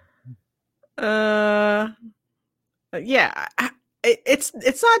 Yeah.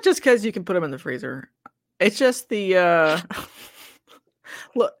 It's not just because you can put them in the freezer. It's just the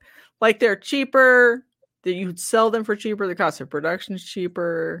look, like they're cheaper. That you sell them for cheaper. The cost of production is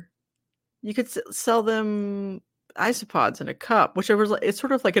cheaper. You could sell them isopods in a cup, it's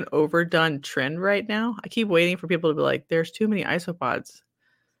sort of like an overdone trend right now. I keep waiting for people to be like, "There's too many isopods,"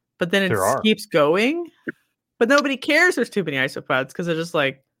 but then it keeps going. But nobody cares. There's too many isopods because they're just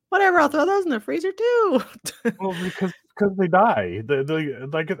like, whatever. I'll throw those in the freezer too. Well, because they die.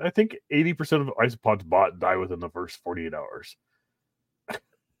 Like I think 80% of isopods bought die within the first 48 hours.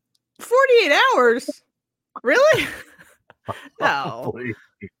 48 hours? Really? No.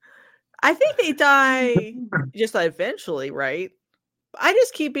 I think they die just eventually, right? I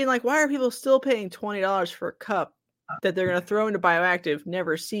just keep being like, why are people still paying $20 for a cup that they're going to throw into bioactive,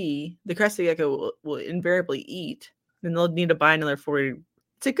 never see? The crested gecko will invariably eat, and they'll need to buy another 40.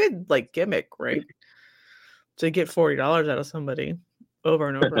 It's a good gimmick, right? To get $40 out of somebody over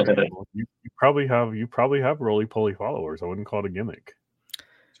and over again. You probably have roly-poly followers. I wouldn't call it a gimmick.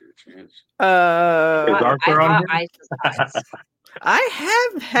 I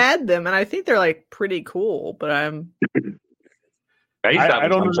have had them, and I think they're like pretty cool. But I don't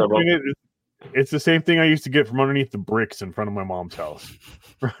understand it. It's the same thing I used to get from underneath the bricks in front of my mom's house,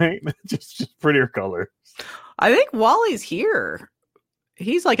 right? just prettier color. I think Wally's here.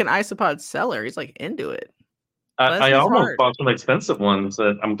 He's like an isopod seller. He's like into it. I almost bought some expensive ones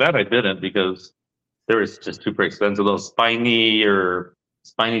that I'm glad I didn't because they were just super expensive. Those spiny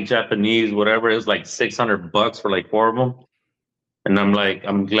Japanese, whatever, it was like $600 for like 4 of them. And I'm like,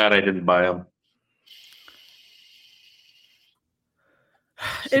 I'm glad I didn't buy them.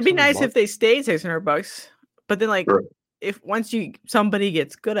 It'd be nice if they stayed $600, but then like Sure. if once somebody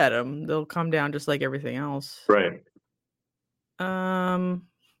gets good at them, they'll come down just like everything else. Right.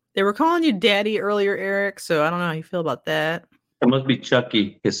 They were calling you daddy earlier, Eric, so I don't know how you feel about that. It must be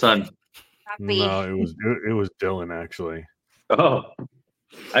Chucky, his son. No, it was Dylan actually. Oh,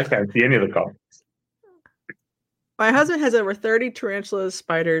 I can't see any of the comments. My husband has over 30 tarantulas,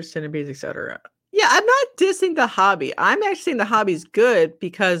 spiders, centipedes, etc. Yeah, I'm not dissing the hobby. I'm actually saying the hobby's good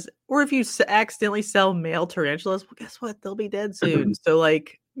because, or if you accidentally sell male tarantulas, well, guess what? They'll be dead soon. So,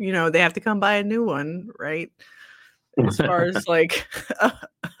 like, they have to come buy a new one, right? As far as like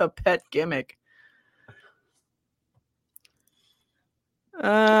a pet gimmick.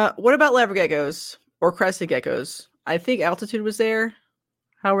 What about leopard geckos or crested geckos? I think Altitude was there.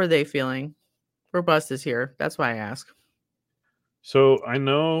 How are they feeling? Robust is here. That's why I ask. So I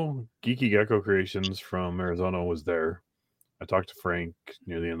know Geeky Gecko Creations from Arizona was there. I talked to Frank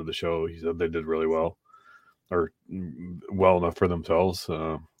near the end of the show. He said they did really well, or well enough for themselves.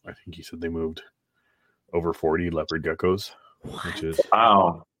 I think he said they moved over 40 leopard geckos, which is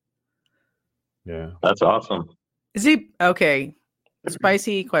wow. Yeah, that's awesome. Is he okay?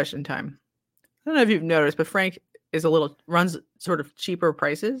 Spicy question time. I don't know if you've noticed, but Frank runs sort of cheaper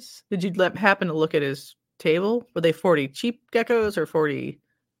prices. Did you happen to look at his table? Were they 40 cheap geckos or 40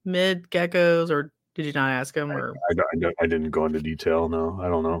 mid geckos, or did you not ask him? Or I didn't go into detail. No, I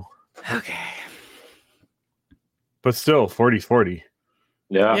don't know. Okay, but still, 40's 40.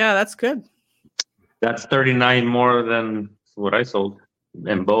 Yeah, that's good. That's 39 more than what I sold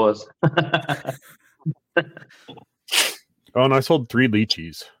in boas. Oh, and I sold 3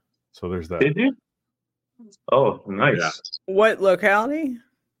 lychees. So there's that. Did you? Oh, nice. Yeah. What locality?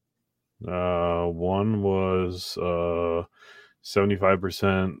 One was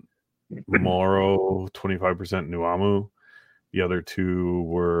 75% Moro, 25% Nuamu. The other 2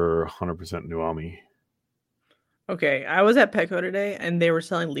 were 100% Nuami. Okay, I was at Petco today, and they were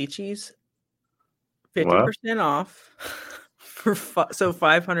selling lychees 50% off for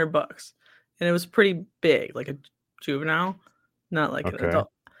 $500, and it was pretty big, like a juvenile, not like an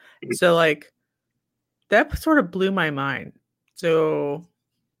adult. So like that sort of blew my mind. So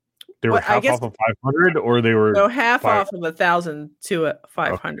they were half off of 500, or they were half off of 1,000 to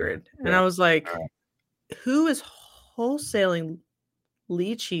 500. Okay. And I was like, who is wholesaling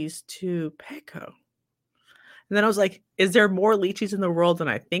lychees to Petco? And then I was like, is there more lychees in the world than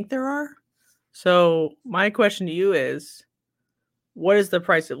I think there are? So my question to you is, what is the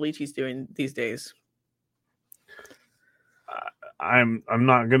price of lychees doing these days? I'm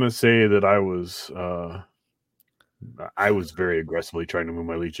not gonna say that I was very aggressively trying to move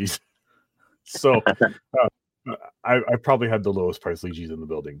my lychees. So I probably had the lowest price lychees in the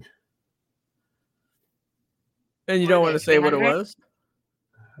building. And you don't want to say what it was?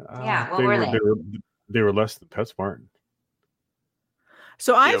 Yeah, what were they? They were less than PetSmart.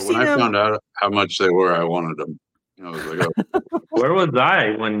 So I've seen them. When I found out how much they were, I wanted them. I was like, oh. Where was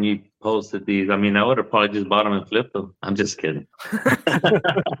I when you posted these? I mean, I would have probably just bought them and flipped them. I'm just kidding.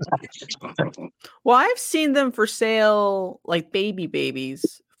 Well, I've seen them for sale, like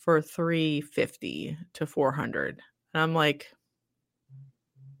babies, for $350 to $400, and I'm like,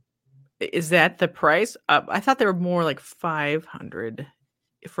 is that the price? I thought they were more like $500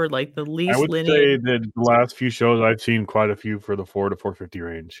 for like the least. I would say that the last few shows I've seen quite a few for the $400 to $450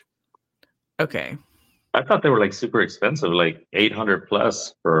 range. Okay. I thought they were like super expensive, like $800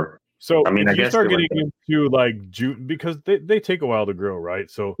 plus for. So I mean, if you start getting into like because they take a while to grow, right?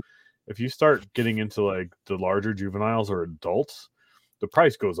 So if you start getting into like the larger juveniles or adults, the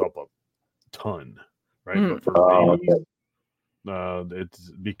price goes up a ton, right? But for babies,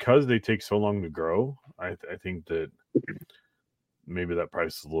 it's because they take so long to grow. I think that maybe that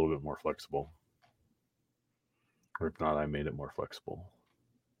price is a little bit more flexible, or if not, I made it more flexible.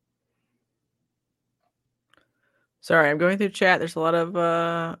 Sorry, I'm going through chat. There's a lot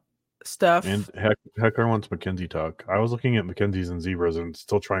of stuff. And Heckler wants Mackenzie talk. I was looking at Mackenzie's and Zebras and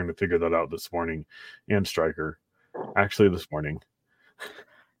still trying to figure that out this morning. And Striker, actually this morning.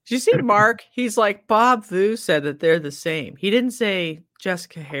 Did you see Mark? He's like, Bob Vu said that they're the same. He didn't say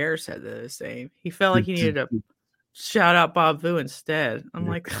Jessica Hare said they're the same. He felt like he needed to shout out Bob Vu instead. I'm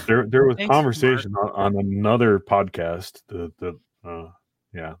like, there was conversation on another podcast.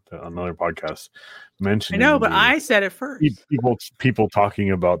 Another podcast mentioning. I know, but I said it first. People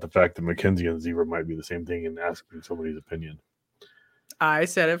talking about the fact that Mackenzie and Zebra might be the same thing and asking somebody's opinion. I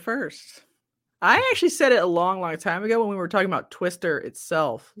said it first. I actually said it a long time ago when we were talking about Twister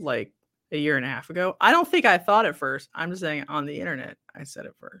itself, like a year and a half ago. I don't think I thought it first. I'm just saying on the internet, I said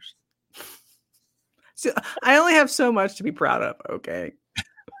it first. So I only have so much to be proud of. Okay.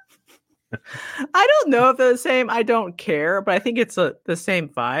 I don't know if they're the same. I don't care, but I think it's the same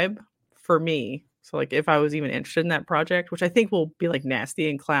vibe for me. So like if I was even interested in that project, which I think will be like nasty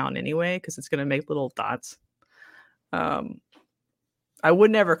and clown anyway, because it's going to make little dots. I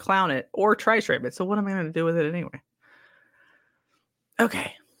would never clown it or tri-stripe it. So what am I going to do with it anyway?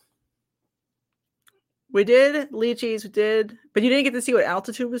 Okay. We did Lychees, but you didn't get to see what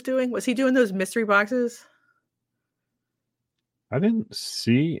Altitude was doing. Was he doing those mystery boxes? I didn't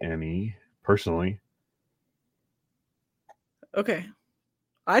see any personally. Okay.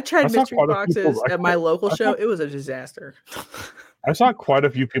 I tried mystery boxes at my local show. It was a disaster. I saw quite a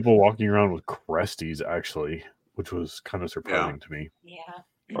few people walking around with Cresties, actually, which was kind of surprising to me. Yeah.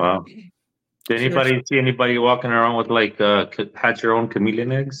 Wow. Did anybody see anybody walking around with like hatch your own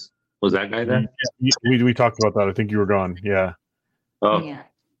chameleon eggs? Was that guy there? We talked about that. I think you were gone. Yeah. Oh. Yeah.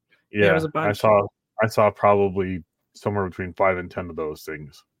 Yeah. I saw probably somewhere between 5 and 10 of those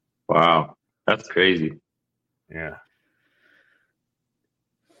things. Wow. That's crazy. Yeah.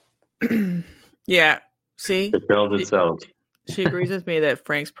 Yeah. See? It builds itself. She agrees with me that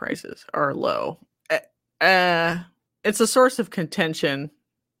Frank's prices are low. It's a source of contention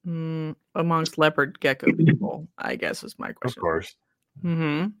amongst leopard gecko people, I guess is my question. Of course.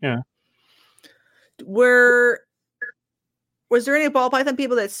 Mm-hmm. Yeah. Was there any ball python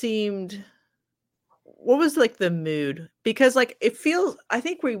people that seemed, what was like the mood? Because like it feels, I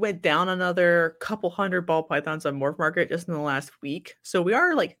think we went down another couple hundred ball pythons on Morph Market just in the last week. So we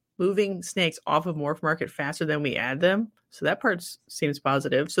are like moving snakes off of Morph Market faster than we add them. So that part seems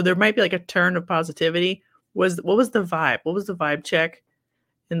positive. So there might be like a turn of positivity. What was the vibe? What was the vibe check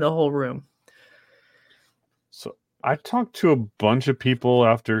in the whole room? So I talked to a bunch of people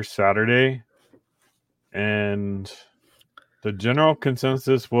after Saturday, and the general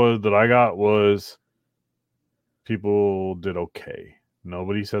consensus was people did okay.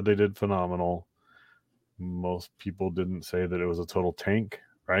 Nobody said they did phenomenal. Most people didn't say that it was a total tank,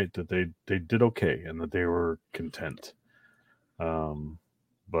 right? That they did okay and that they were content.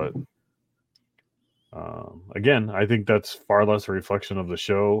 But again, I think that's far less a reflection of the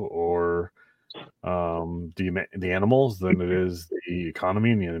show or the animals than it is the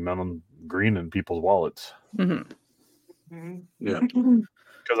economy and the amount of green in people's wallets. Mm-hmm. Yeah,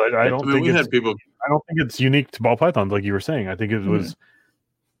 because I don't think it's unique to ball pythons, like you were saying. I think it was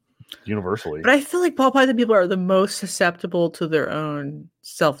universally. But I feel like ball python people are the most susceptible to their own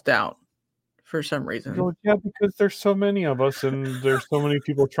self-doubt for some reason. Well, yeah, because there's so many of us, and there's so many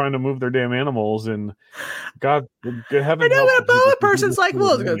people trying to move their damn animals, and God, heaven. I know that a boa person's like,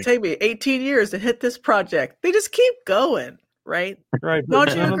 well, it's going to take me 18 years to hit this project. They just keep going, right? Right.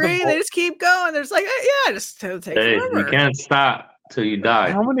 Don't you agree? They just keep going. There's like, yeah, just take forever. You can't stop till you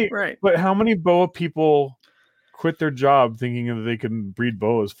die. How many boa people quit their job thinking that they can breed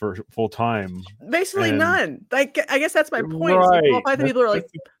boas for full time? Basically none. Like, I guess that's my point. Right. Like, python people are like,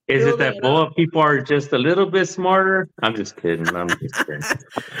 is it that boa people are just a little bit smarter? I'm just kidding. I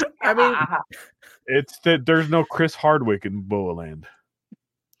mean, it's that there's no Chris Hardwick in boa land.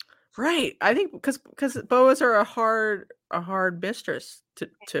 Right. I think because boas are a hard mistress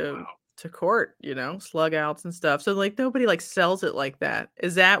to court, slug outs and stuff. So like nobody like sells it like that.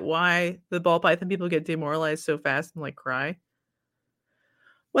 Is that why the ball python people get demoralized so fast and like cry?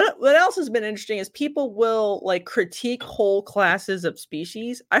 What else has been interesting is people will like critique whole classes of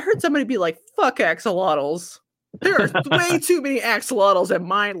species. I heard somebody be like, fuck axolotls. There are way too many axolotls at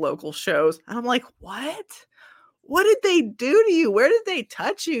my local shows. And I'm like, what? What did they do to you? Where did they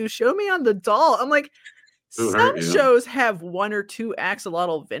touch you? Show me on the doll. I'm like, some shows have 1 or 2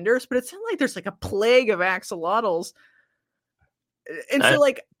 axolotl vendors, but it's not like there's like a plague of axolotls. And so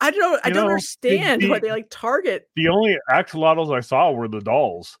like I don't understand why they like target. The only axolotls I saw were the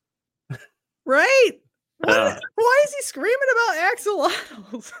dolls. Right. Why is he screaming about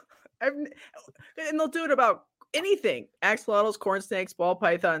axolotls? And they'll do it about anything. Axolotls, corn snakes, ball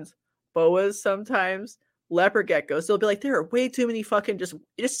pythons, boas sometimes, leopard geckos. They'll be like, there are way too many fucking just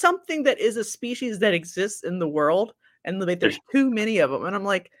something that is a species that exists in the world. And like, there's too many of them. And I'm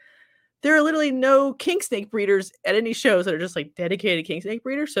like, there are literally no king snake breeders at any shows that are just like dedicated king snake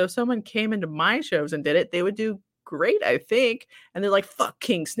breeders. So if someone came into my shows and did it, they would do great, I think. And they're like, fuck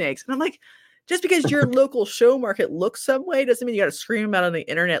king snakes. And I'm like, just because your local show market looks some way doesn't mean you got to scream about it on the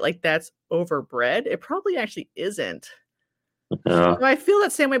internet like that's overbred. It probably actually isn't. So I feel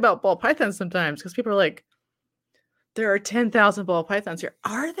that same way about ball pythons sometimes because people are like, there are 10,000 ball pythons here.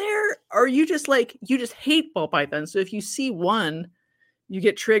 Are there? Or are you just like, you just hate ball pythons? So if you see one, you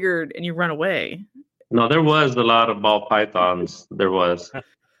get triggered and you run away. No, there was a lot of ball pythons. There was.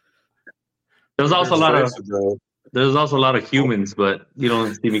 There's also a lot of humans, but you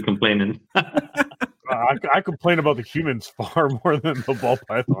don't see me complaining. I complain about the humans far more than the ball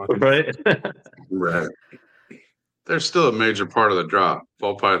python. Right? Right. They're still a major part of the drop.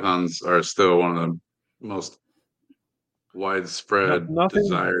 Ball pythons are still one of the most widespread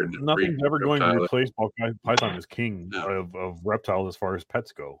desired. Nothing's ever going to replace ball python as king of reptiles as far as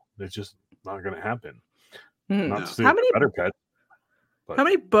pets go. It's just not going to happen. Not to say how many better pets. But. How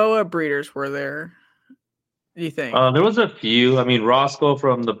many boa breeders were there? Do you think? There was a few. I mean, Roscoe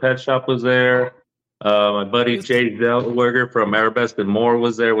from the pet shop was there. My buddy Jay Zellweger from Arabesque and More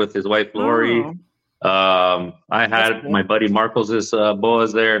was there with his wife Lori. I had my buddy Marcos's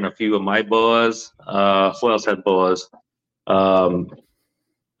boas there and a few of my boas. Who else had boas?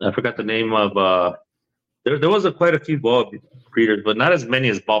 I forgot the name of. There was quite a few boa breeders, but not as many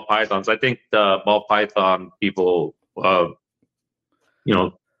as ball pythons. I think the ball python people, we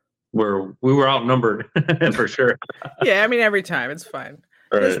were outnumbered for sure. Yeah, I mean every time it's fine.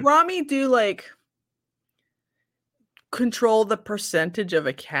 Right. Does Rami do like control the percentage of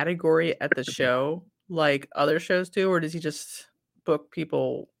a category at the show like other shows do, or does he just book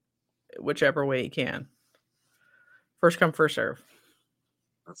people whichever way he can? First come, first serve.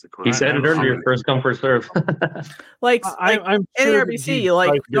 That's a question. He said it earlier. First come, first serve. I'm sure NRBC, you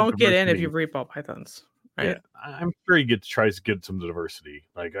like don't get in if you breed ball pythons. Right? Yeah, I'm sure he tries to get some diversity.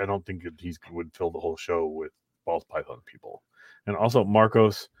 Like I don't think he would fill the whole show with ball python people. And also,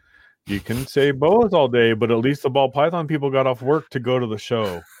 Marcos, you can say boas all day, but at least the ball python people got off work to go to the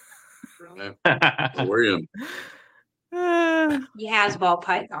show. Where he has ball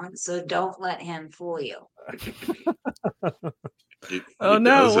pythons, so don't let him fool you. Oh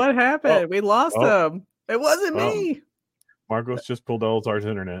no! What happened? We lost him. It wasn't me. Marcos just pulled Elzar's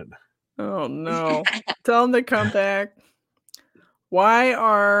internet. Oh no! Tell him to come back. Why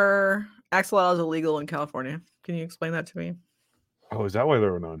are axolotls illegal in California? Can you explain that to me? Oh, is that why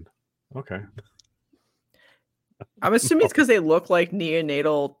there were none? Okay. I'm assuming it's because they look like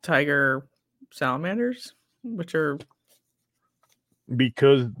neonatal tiger salamanders, which are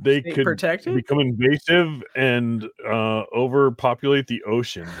because they could protected? Become invasive and overpopulate the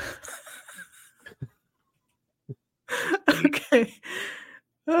ocean. Okay.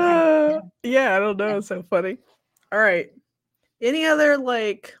 Yeah, I don't know. It's so funny. All right. Any other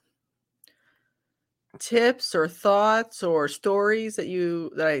like tips or thoughts or stories that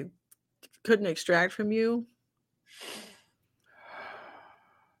I couldn't extract from you?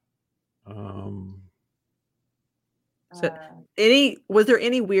 Was there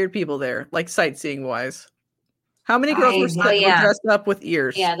any weird people there, like sightseeing wise? How many girls were dressed up with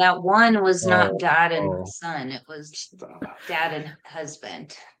ears? Yeah, that one was not dad and son. It was dad and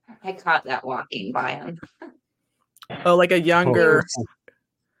husband. I caught that walking by him. Oh, like a younger.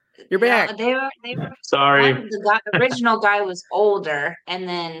 You're back. They were sorry. The original guy was older, and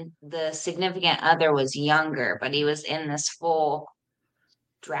then the significant other was younger, but he was in this full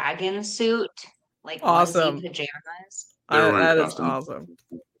dragon suit, like awesome pajamas. That is awesome.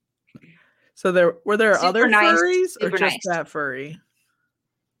 So were there other furries or just that furry?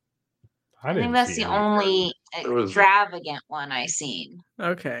 I think that's the only extravagant one I seen.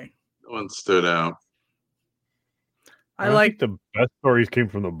 Okay. That one stood out. I like the best stories came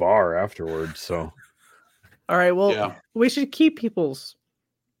from the bar afterwards. So, all right. Well, we should keep people's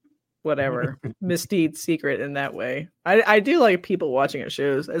whatever misdeeds secret in that way. I do like people watching at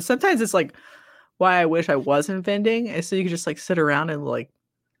shows, and sometimes it's like why I wish I wasn't vending, is so you could just like sit around and like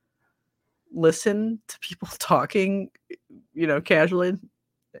listen to people talking, casually.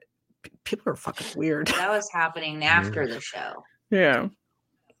 People are fucking weird. That was happening after the show. Yeah.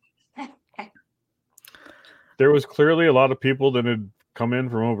 There was clearly a lot of people that had come in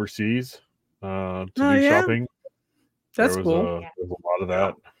from overseas to do shopping. That's cool. There was a lot of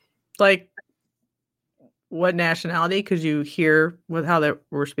that. Like, what nationality? Could you hear how they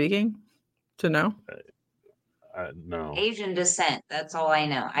were speaking to know? No. Asian descent. That's all I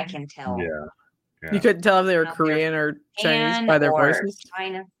know. I can tell. Yeah. You couldn't tell if they were Korean or Chinese by their voices?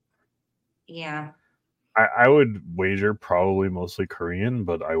 China. Yeah. I would wager probably mostly Korean,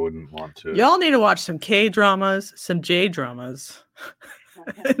 but I wouldn't want to. Y'all need to watch some K-dramas, some J-dramas.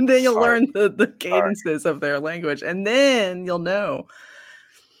 And then you'll learn the cadences of their language. And then you'll know.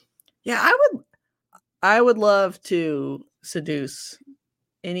 Yeah, I would love to seduce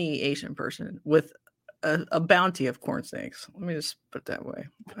any Asian person with a bounty of corn snakes. Let me just put it that way.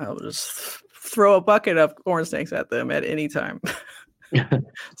 I'll just throw a bucket of corn snakes at them at any time.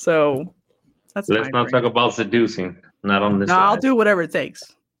 So that's Let's not talk about seducing. Not on this. No, I'll do whatever it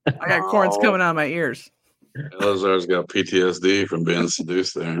takes. I got corns coming out of my ears. Elazar's got PTSD from being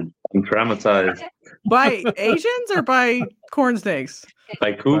seduced there. I'm traumatized. By Asians or by corn snakes?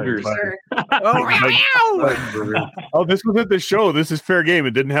 By cougars. Oh, this was at the show. This is fair game.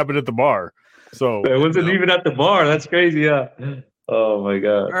 It didn't happen at the bar. So it wasn't even at the bar. That's crazy. Yeah. Oh my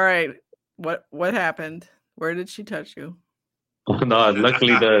God. All right. What happened? Where did she touch you? Oh, no,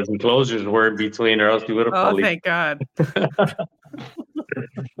 luckily the enclosures were in between, or else you would have probably. Thank God.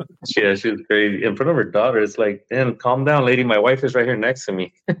 Yeah, she was crazy. In front of her daughter, it's like, damn, calm down, lady. My wife is right here next to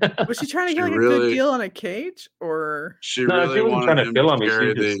me. Was she trying to get like a good deal on a cage, or she wasn't trying to kill on me.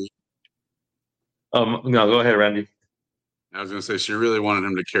 No, go ahead, Randy. I was going to say she really wanted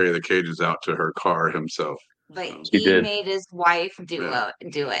him to carry the cages out to her car himself. But he made his wife do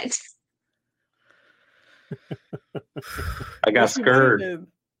it. I got scared.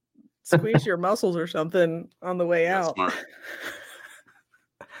 Squeeze your muscles or something on the way out.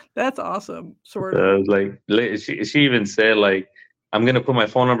 That's awesome. Sort of. Like she even said, like, I'm gonna put my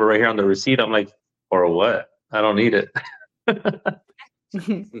phone number right here on the receipt. I'm like, or what? I don't need it. That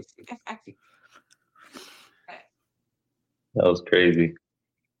was crazy.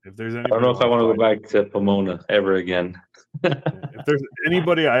 If there's I don't know if I want to go back to Pomona ever again. If there's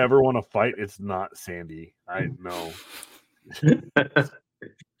anybody I ever want to fight, it's not Sandy. I know.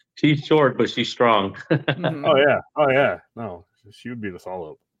 She's short, but she's strong. Oh yeah. No, she would beat us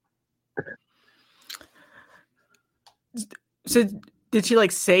all up. So, did she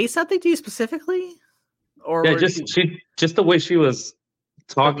like say something to you specifically, or yeah, just the way she was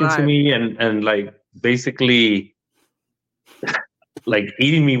talking to me and like basically like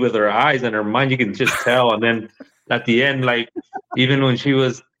eating me with her eyes and her mind, you can just tell. And then at the end, like even like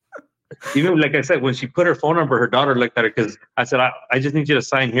I said, when she put her phone number, her daughter looked at her because I said, I just need you to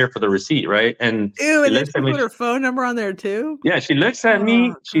sign here for the receipt, right? And and then she put her phone number on there too? Yeah, she looks at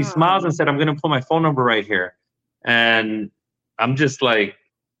me, she smiles and said, I'm going to put my phone number right here. And I'm just like,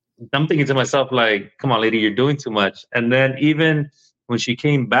 I'm thinking to myself, like, come on, lady, you're doing too much. And then even when she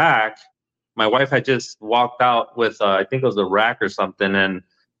came back, my wife had just walked out with, I think it was a rack or something. And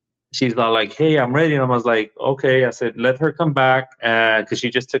she's all like, hey, I'm ready. And I was like, okay. I said, let her come back. Because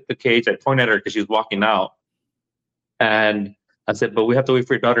she just took the cage. I pointed at her because she was walking out. And I said, but we have to wait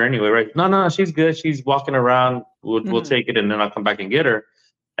for your daughter anyway, right? No, she's good. She's walking around. We'll take it and then I'll come back and get her.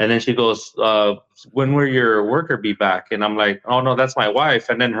 And then she goes, when will your worker be back? And I'm like, oh, no, that's my wife.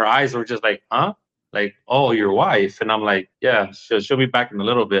 And then her eyes were just like, huh? Like, oh, your wife. And I'm like, yeah, she'll be back in a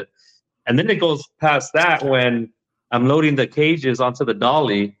little bit. And then it goes past that when I'm loading the cages onto the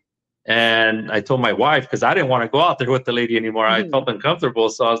dolly. And I told my wife, because I didn't want to go out there with the lady anymore. I felt uncomfortable.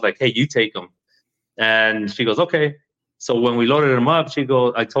 So I was like, hey, you take them. And she goes, okay. So when we loaded them up,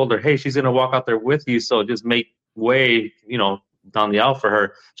 I told her, hey, she's going to walk out there with you. So just make way, down the aisle for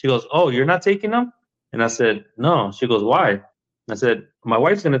her. She goes, oh, you're not taking them? And I said, no. She goes, why? I said, my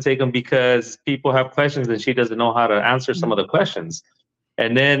wife's going to take them because people have questions and she doesn't know how to answer some of the questions.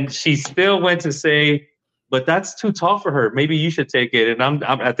 And then she still went to say, but that's too tall for her. Maybe you should take it. And I'm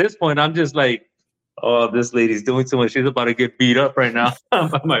at this point, I'm just like, oh, this lady's doing too much. She's about to get beat up right now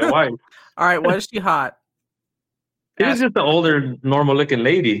by my wife. All right, was she hot? It was just an older, normal-looking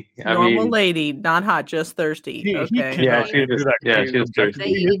lady. Normal lady, not hot, just thirsty. Okay. She was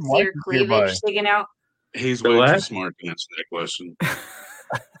thirsty. You can see her cleavage sticking out. He's way too smart to answer that question.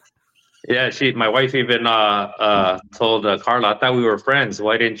 Yeah, my wife even told Carla, I thought we were friends.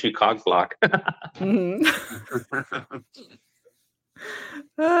 Why didn't you cock block?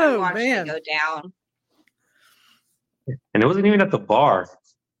 Oh, man. It go down. And it wasn't even at the bar.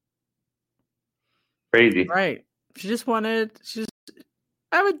 Crazy. Right. I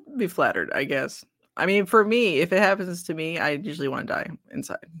would be flattered, I guess. I mean, for me, if it happens to me, I usually want to die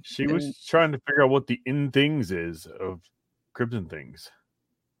inside. She was trying to figure out what the in things is of Crimson Things.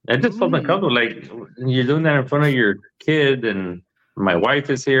 I just felt uncomfortable. Like, you're doing that in front of your kid, and my wife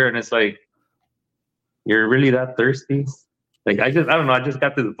is here, and it's like, you're really that thirsty? Like, I don't know. I just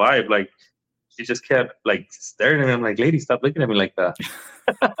got this vibe. Like, she just kept, like, staring at me. I'm like, lady, stop looking at me like that.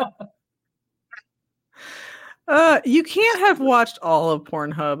 You can't have watched all of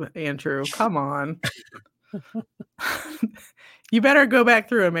Pornhub, Andrew. Come on. You better go back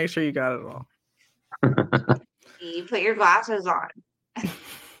through and make sure you got it all. You put your glasses on.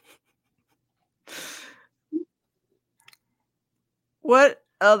 What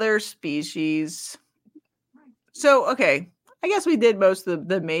other species? So, okay. I guess we did most of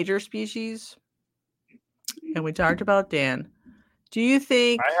the major species. and we talked about Dan. Do you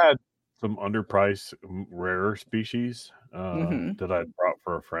think I had some underpriced rarer species that I brought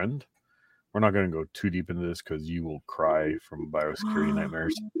for a friend? We're not going to go too deep into this because you will cry from biosecurity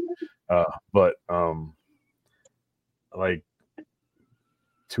nightmares. But like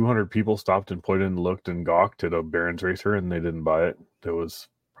 200 people stopped and pointed and looked and gawked at a Barron's Racer, and they didn't buy it. That was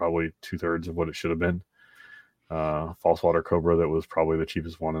probably 2/3 of what it should have been. False Water Cobra, that was probably the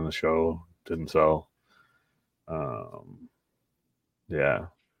cheapest one in the show, didn't sell. Yeah,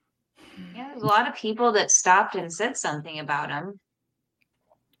 there's a lot of people that stopped and said something about him.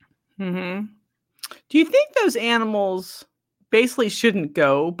 Do you think those animals basically shouldn't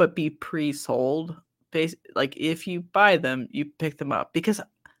go, but be pre-sold? Like if you buy them, you pick them up, because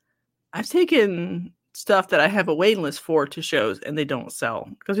I've taken stuff that I have a waiting list for to shows and they don't sell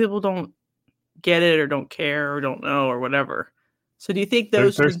because people don't get it or don't care or don't know or whatever. So do you think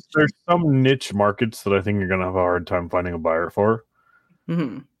those there's some niche markets that I think you're going to have a hard time finding a buyer for?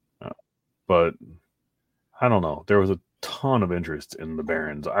 But I don't know. There was a ton of interest in the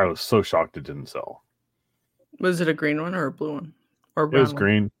Barons. I was so shocked it didn't sell. Was it a green one or a blue one? Or it was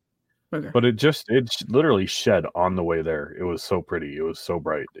green. Okay. But it literally shed on the way there. It was so pretty. It was so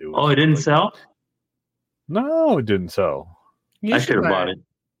bright. It didn't sell? No, it didn't sell. I should have bought it.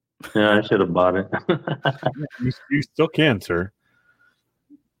 Yeah, I should have bought it. You still can, sir.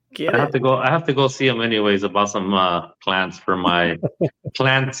 I have to go see them anyways. About some plants for my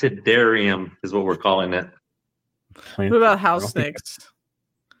plantidarium is what we're calling it. What about house snakes?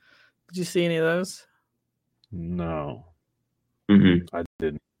 Did you see any of those? No. I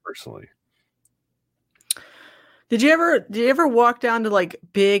didn't personally. Did you ever walk down to like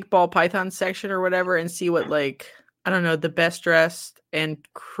big ball python section or whatever and see what, like, I don't know, the best dressed and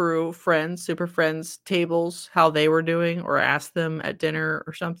crew friends, super friends tables, how they were doing, or ask them at dinner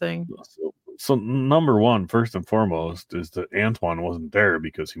or something? So number one, first and foremost, is that Antoine wasn't there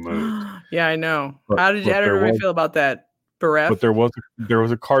because he moved. Yeah, I know. How did everybody feel about that? Bereft? But there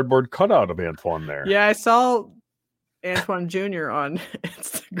was a cardboard cutout of Antoine there. Yeah, I saw Antoine Jr. on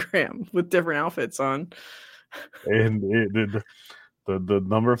Instagram with different outfits on. And the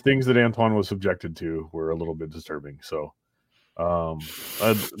number of things that Antoine was subjected to were a little bit disturbing. So, all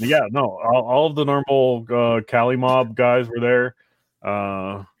of the normal Cali mob guys were there.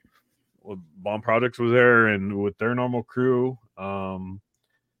 Bomb Projects was there and with their normal crew. And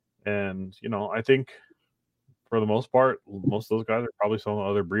I think for the most part, most of those guys are probably some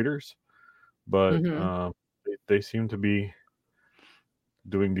other breeders, but they seem to be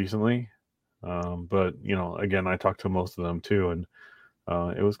doing decently. But again, I talked to most of them too, and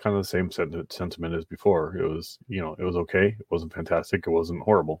it was kind of the same sentiment as before. It was, it was okay. It wasn't fantastic. It wasn't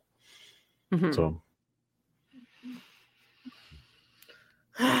horrible. So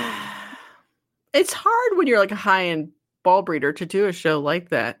it's hard when you're like a high-end ball breeder to do a show like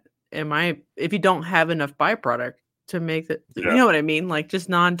that. If you don't have enough byproduct to make that, you know what I mean? Like just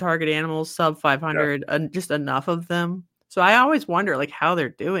non-target animals, sub 500, just enough of them. So I always wonder like how they're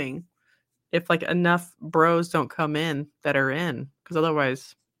doing if like enough bros don't come in that are in, because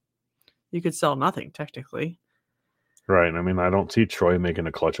otherwise you could sell nothing technically. Right. I mean, I don't see Troy making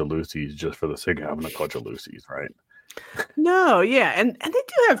a clutch of Lucy's just for the sake of having a clutch of Lucy's, right? No, yeah. And they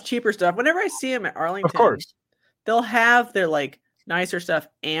do have cheaper stuff. Whenever I see them at Arlington, of course, they'll have their like nicer stuff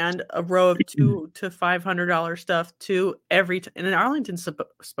and a row of $200 to $500 stuff too every time. And in Arlington's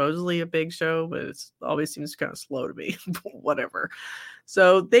supposedly a big show, but it always seems kind of slow to me. Whatever.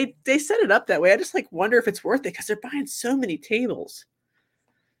 So they set it up that way. I just like wonder if it's worth it because they're buying so many tables.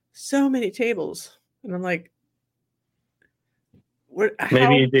 And I'm like,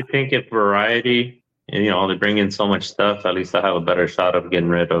 maybe they think if variety, and they bring in so much stuff, at least I have a better shot of getting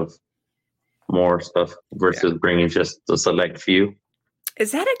rid of more stuff versus bringing just a select few.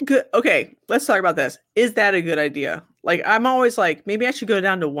 Is that a good? Okay, let's talk about this. Is that a good idea? Like, I'm always like, maybe I should go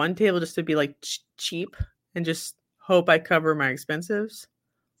down to one table just to be like cheap and just hope I cover my expenses,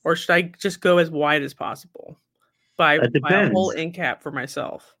 or should I just go as wide as possible? Buy a whole end cap for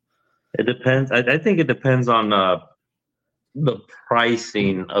myself. It depends. I think it depends on the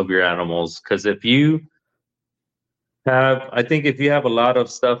pricing of your animals, because if you have a lot of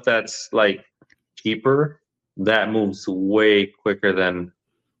stuff that's like cheaper, that moves way quicker than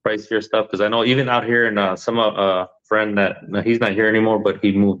pricier stuff. Because I know even out here in some friend that he's not here anymore, but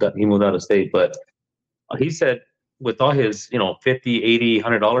he moved out of state. But he said with all his $50, $80,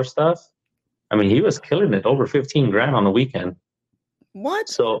 $100 stuff, I mean, he was killing it over $15,000 on the weekend. What?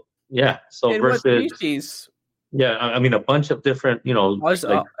 So yeah. So in versus what species? Yeah, I mean a bunch of different,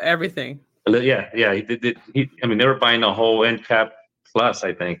 like, everything. Yeah. They were buying a whole end cap plus,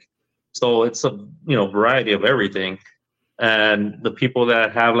 I think. So it's a variety of everything. And the people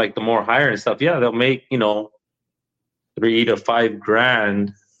that have like the more higher and stuff, yeah, they'll make $3,000 to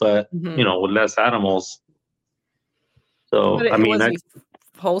 $5,000, but with less animals. So but was he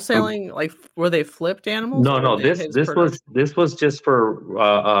wholesaling? Like, were they flipped animals? No. This was just for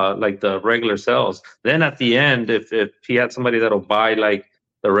like the regular sales. Then at the end, if he had somebody that'll buy like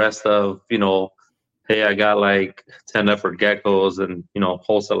the rest of hey, I got like 10 leopard geckos and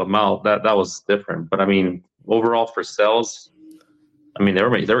wholesale them out. That was different. But I mean, overall for sales, I mean they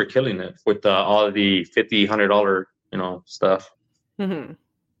were killing it with all of the $50-$100 stuff. Mm-hmm.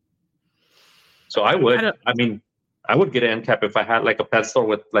 So I would get an end cap if I had like a pet store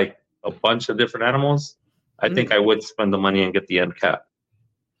with like a bunch of different animals. I think I would spend the money and get the end cap.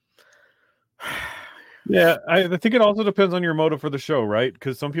 Yeah, I think it also depends on your motive for the show, right?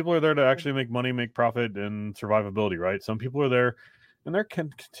 Because some people are there to actually make money, make profit, and survivability, right? Some people are there and they're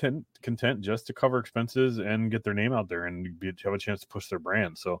content just to cover expenses and get their name out there and have a chance to push their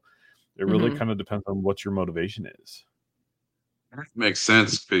brand. So it really kind of depends on what your motivation is. That makes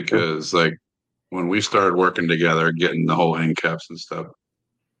sense, because like when we started working together, getting the whole end caps and stuff,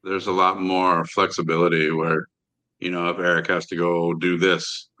 there's a lot more flexibility where, if Eric has to go do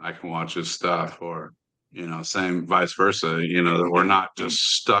this, I can watch his stuff, or, same vice versa, that we're not just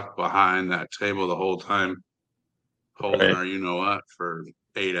stuck behind that table the whole time holding our for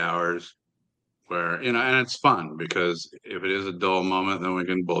 8 hours, where, and it's fun, because if it is a dull moment, then we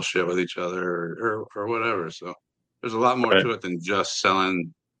can bullshit with each other or whatever. So there's a lot more to it than just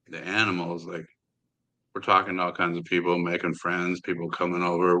selling the animals. Like, we're talking to all kinds of people, making friends, people coming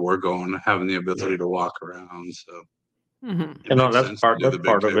over. We're having the ability to walk around. So, that's part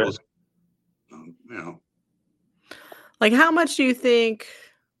of it. Like, how much do you think?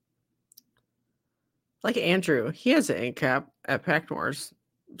 Like Andrew, he has an end cap at Packmores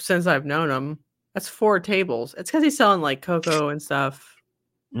since I've known him. That's 4 tables. It's because he's selling like cocoa and stuff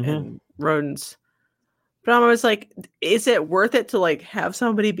and rodents. But I'm always like, is it worth it to like have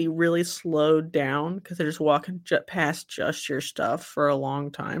somebody be really slowed down because they're just walking past just your stuff for a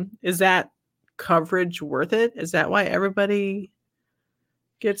long time? Is that coverage worth it? Is that why everybody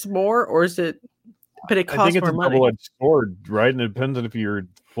gets more, or is it? But it costs more money. I think it's a double-edged sword, right? And it depends on if you're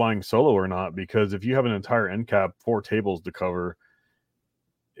flying solo or not. Because if you have an entire end cap, 4 tables to cover,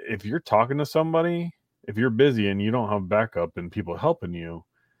 if you're talking to somebody, if you're busy and you don't have backup and people helping you,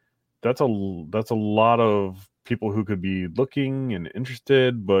 that's a lot of people who could be looking and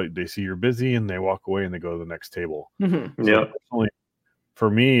interested, but they see you're busy and they walk away and they go to the next table. So for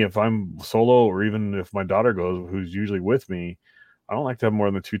me, if I'm solo, or even if my daughter goes, who's usually with me, I don't like to have more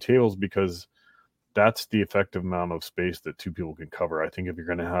than 2 tables, because that's the effective amount of space that 2 people can cover. I think if you're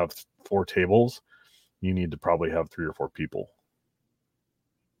going to have 4 tables, you need to probably have 3 or 4 people.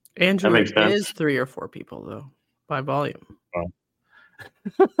 Andrew is 3 or 4 people, though, by volume.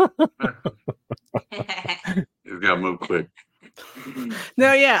 You've got to move quick.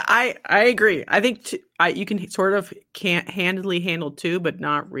 No, yeah, I agree. I think you can sort of handily handle 2, but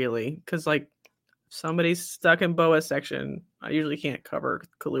not really, because like somebody's stuck in boa section, I usually can't cover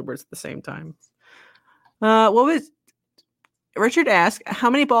colubrids at the same time. What was Richard asked?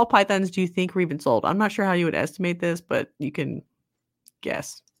 How many ball pythons do you think were even sold? I'm not sure how you would estimate this, but you can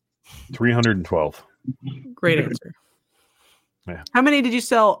guess. 312. Great answer. Yeah. How many did you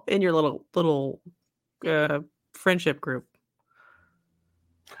sell in your little friendship group?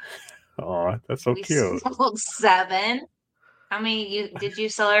 Oh, that's so cute. Sold 7. How many did you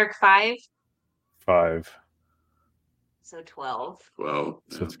sell, Eric? 5? 5. So 12. 12.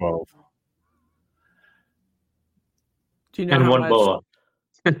 So 12. Do you know and how one much? boa.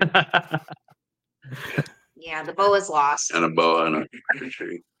 Yeah, the boa's lost. And a boa and a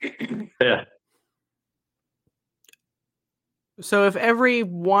tree. Yeah. So if every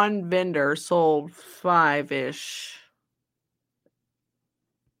one vendor sold 5-ish,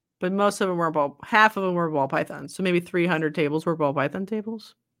 but most of them were half of them were ball pythons. So maybe 300 tables were ball python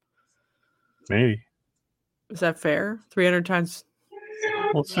tables. Maybe. Is that fair? 300 times.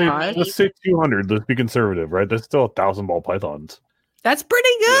 Let's say 200. Let's be conservative, right? That's still 1,000 ball pythons. That's pretty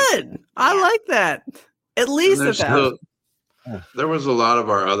good. I like that. At least 1,000. There was a lot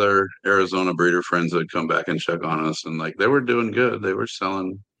of our other Arizona breeder friends that come back and check on us, and like they were doing good. They were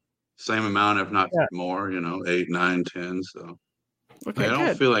selling same amount, if not more. 8, 9, 10. So I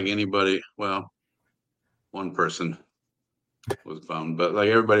don't feel like anybody. Well, one person was bummed, but like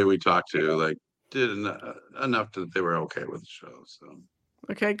everybody we talked to, like did enough that they were okay with the show. So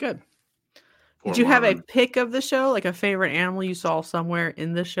okay, good. Did you have a pick of the show, like a favorite animal you saw somewhere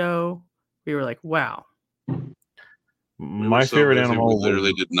in the show? We were like, wow. My favorite animal we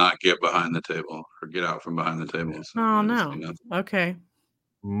literally did not get behind the table or get out from behind the table. So oh no. Okay.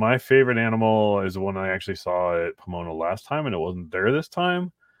 My favorite animal is one I actually saw at Pomona last time, and it wasn't there this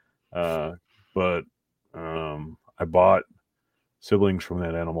time. But I bought siblings from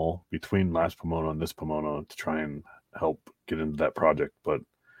that animal between last Pomona and this Pomona to try and help get into that project. But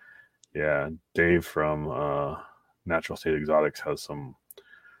yeah, Dave from Natural State Exotics has some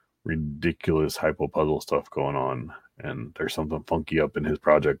ridiculous hypo puzzle stuff going on, and there's something funky up in his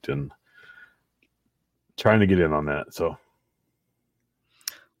project, and trying to get in on that. So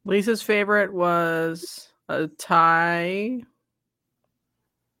Lisa's favorite was a tie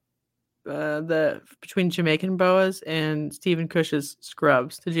between Jamaican boas and Stephen Cush's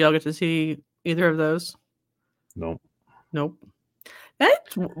scrubs. Did you all get to see either of those? Nope.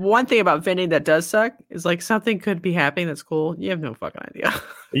 That's one thing about vending that does suck is like something could be happening that's cool. You have no fucking idea.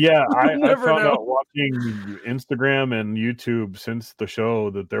 Yeah, I found out watching Instagram and YouTube since the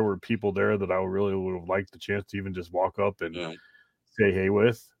show that there were people there that I really would have liked the chance to even just walk up and say hey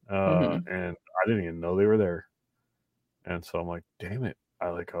with. And I didn't even know they were there. And so I'm like, damn it. I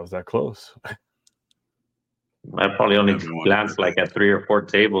was that close. I probably only glanced like at 3 or 4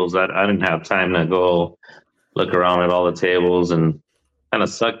 tables. I didn't have time to go look around at all the tables, and kind of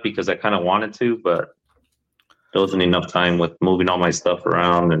sucked because I kind of wanted to, but there wasn't enough time with moving all my stuff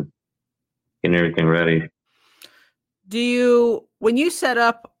around and getting everything ready. Do you set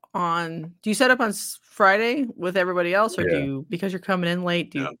up on Friday with everybody else, or do you, because you're coming in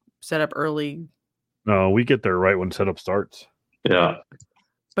late, do you set up early? No, we get there right when setup starts. Yeah.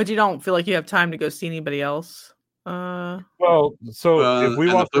 But you don't feel like you have time to go see anybody else? Well, so if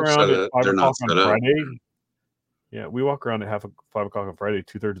we walk around at 5 o'clock on Friday, we walk around at 5 o'clock on Friday,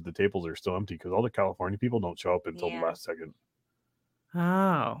 2/3 of the tables are still empty because all the California people don't show up until the last second.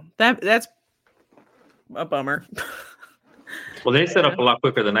 Oh, that's a bummer. Well, they set up a lot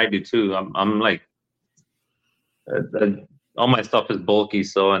quicker than I do too. I'm like, all my stuff is bulky,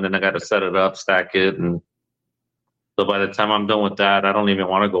 and then I got to set it up, stack it, and so by the time I'm done with that, I don't even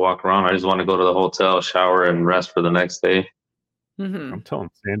want to go walk around. I just want to go to the hotel, shower, and rest for the next day. Mm-hmm. I'm telling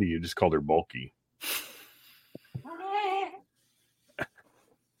Sandy, you just called her bulky.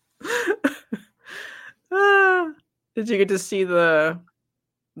 Did you get to see the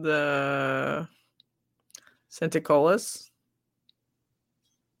Centicolas?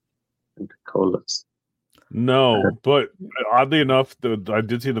 No, but oddly enough, I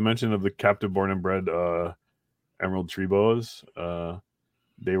did see the mention of the captive born and bred emerald tree boas.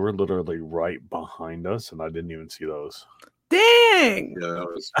 They were literally right behind us, and I didn't even see those. Dang! Yeah,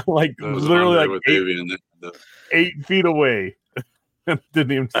 that was literally like 8 feet away.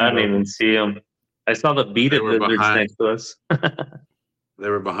 Didn't even see them. I saw the beaded lizards next to us. They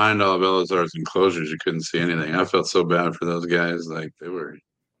were behind all of Elazar's enclosures. You couldn't see anything. I felt so bad for those guys. Like they were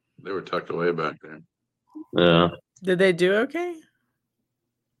tucked away back there. Yeah. Did they do okay?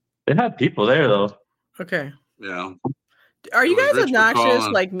 They had people there though. Okay. Yeah. Are you guys obnoxious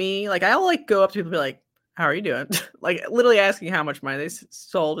like me? Like I'll go up to people and be like, "How are you doing?" Like literally asking how much money they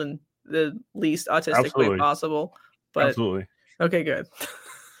sold in the least autistic way possible. But absolutely. Okay, good.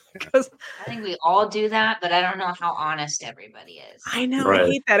 I think we all do that, but I don't know how honest everybody is. I know. Right. I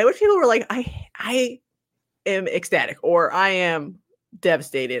hate that. I wish people were like, I am ecstatic or I am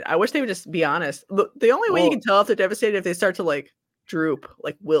devastated. I wish they would just be honest. The only way you can tell if they're devastated if they start to droop,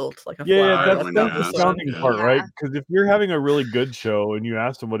 wilt, like a flower. That's the sounding part, right? Because if you're having a really good show and you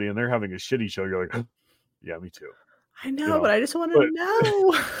ask somebody and they're having a shitty show, you're like, yeah, me too. I know, but I just want to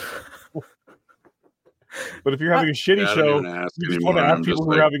know. But if you're having a shitty show, you just want to ask people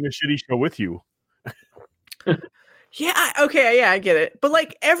who are having a shitty show with you. Yeah, okay, yeah, I get it.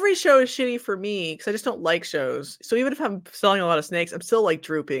 But every show is shitty for me because I just don't like shows. So even if I'm selling a lot of snakes, I'm still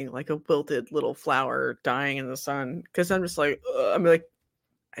drooping like a wilted little flower dying in the sun because I'm just I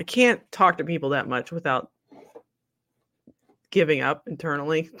can't talk to people that much without giving up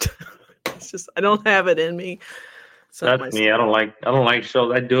internally. It's just I don't have it in me. So that's me. I don't like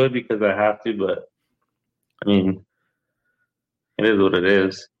shows. I do it because I have to, but I mean, it is what it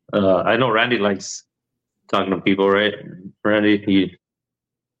is. I know Randy likes talking to people, right? Randy,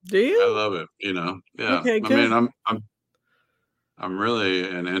 do you? I love it. Yeah. Okay, I mean, I'm really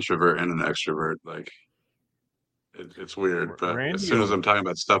an introvert and an extrovert. It's weird, but as soon as I'm talking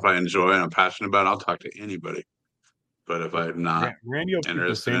about stuff I enjoy and I'm passionate about, I'll talk to anybody. But if I'm not, Randy will keep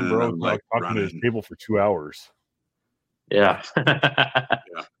the same bro talking to his table for 2 hours. Yeah. Yeah.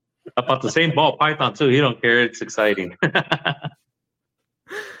 About the same ball python too. He don't care. It's exciting.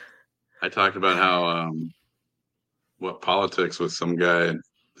 I talked about how what politics with some guy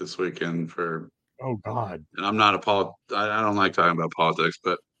this weekend for Oh God. And I'm not I don't like talking about politics,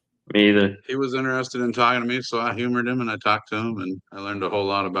 but me either. He was interested in talking to me, so I humored him and I talked to him, and I learned a whole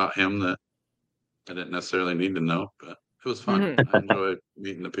lot about him that I didn't necessarily need to know, but it was fun. I enjoy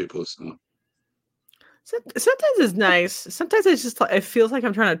meeting the people. So. Sometimes it's nice. Sometimes it's just it feels like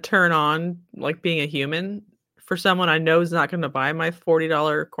I'm trying to turn on like being a human for someone I know is not going to buy my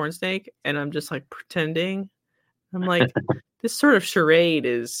 $40 corn snake, and I'm just like pretending. I'm like, this sort of charade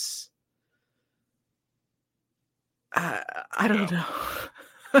is. I don't know.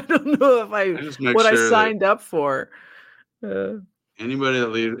 I don't know if I signed up for. Anybody that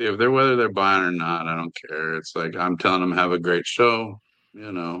leaves, whether they're buying or not, I don't care. It's like I'm telling them have a great show,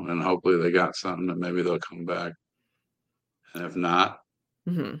 and hopefully they got something that maybe they'll come back. And if not,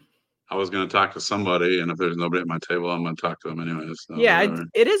 I was going to talk to somebody, and if there's nobody at my table, I'm going to talk to them anyways. So yeah,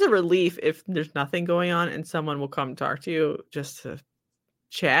 it is a relief if there's nothing going on and someone will come talk to you just to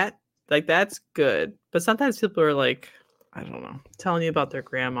chat. Like, that's good. But sometimes people are like, I don't know, telling you about their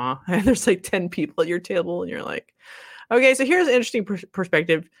grandma, and there's like 10 people at your table, and you're like, okay, so here's an interesting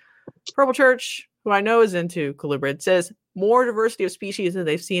perspective. Purple Church, who I know is into colubrid, says more diversity of species than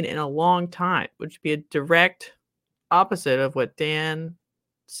they've seen in a long time, which would be a direct opposite of what Dan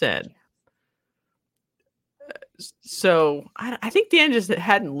said. So I think Dan just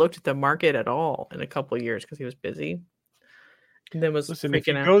hadn't looked at the market at all in a couple of years because he was busy. And then listen, if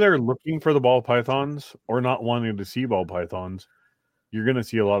you go there looking for the ball pythons or not wanting to see ball pythons, you're going to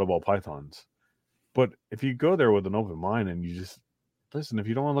see a lot of ball pythons. But if you go there with an open mind and you just listen, if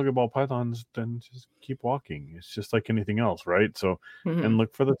you don't want to look at ball pythons, then just keep walking. It's just like anything else, right? So, and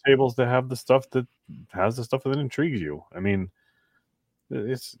look for the tables that have the stuff that intrigues you. I mean,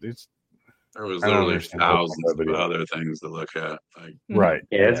 it's. There was literally thousands of other things to look at. Like, right.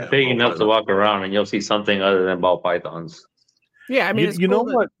 Yeah, it's big enough to walk around and you'll see something other than ball pythons. Yeah, I mean, you know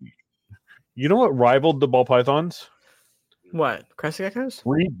what? You know what rivaled the ball pythons? What? Crescent geckos?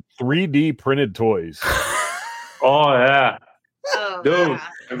 3D printed toys. Oh yeah. Dude,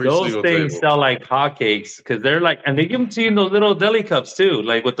 those things sell like hotcakes because they're like, and they give them to you in those little deli cups too,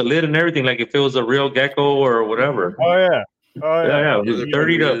 like with the lid and everything, like if it was a real gecko or whatever. Oh yeah. Yeah.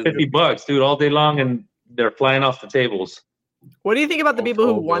 $30 to $50, dude, all day long, and they're flying off the tables. What do you think about the people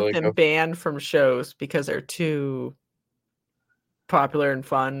who want them banned from shows because they're too popular and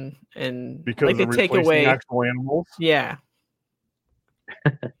fun and because like they take away actual animals? Yeah.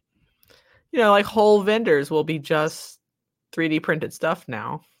 Like whole vendors will be just 3D printed stuff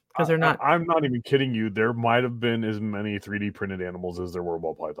now because they're not. I'm not even kidding you. There might have been as many 3D printed animals as there were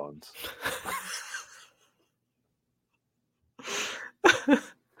ball pythons.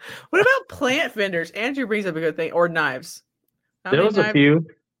 What about plant vendors? Andrew brings up a good thing, or knives. There was a few.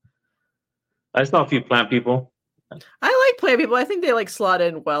 I saw a few plant people. I like plant people. I think they like slot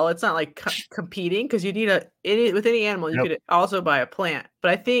in well. It's not like competing because you need with any animal you could also buy a plant.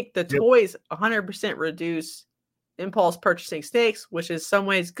 But I think the toys 100% reduce impulse purchasing snakes, which is some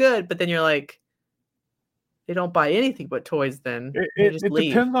ways good. But then you're like, they don't buy anything but toys. Then it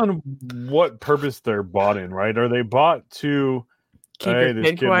depends on what purpose they're bought in, right? Are they bought to? Hey,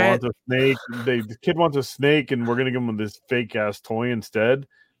 this kid wants a snake. The kid wants a snake, and we're gonna give him this fake ass toy instead.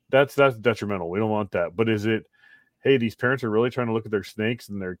 That's detrimental. We don't want that. But is it? Hey, these parents are really trying to look at their snakes,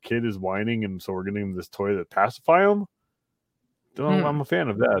 and their kid is whining, and so we're giving them this toy that pacify them. I'm a fan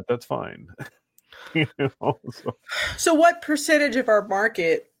of that. That's fine. So what percentage of our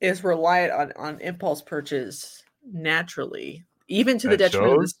market is reliant on impulse purchase naturally, even to the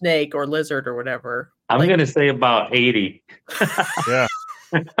detriment of the snake or lizard or whatever? I'm going to say about 80. Yeah.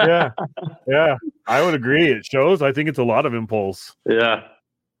 I would agree. It shows. I think it's a lot of impulse. Yeah,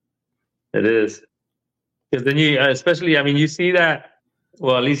 it is. Because then you see that,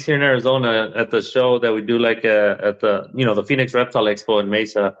 well, at least here in Arizona at the show that we do like at the Phoenix Reptile Expo in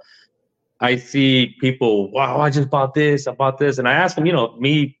Mesa, I see people, wow, I just bought this. And I ask them,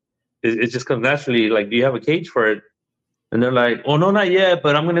 it just comes naturally, like, do you have a cage for it? And they're like, oh, no, not yet,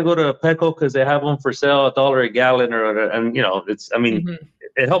 but I'm going to go to Petco because they have them for sale, $1 a gallon.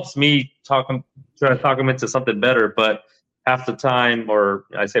 It helps me try to talk them into something better. But half the time, or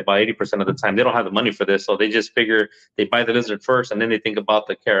I say about 80% of the time, they don't have the money for this. So they just figure they buy the lizard first and then they think about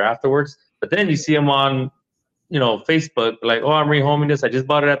the care afterwards. But then you see them on, Facebook, like, oh, I'm rehoming this. I just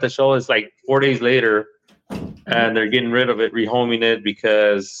bought it at the show. It's like 4 days later. And they're getting rid of it, rehoming it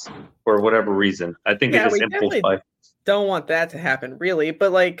because for whatever reason. I think they just impulse buy. Don't want that to happen, really.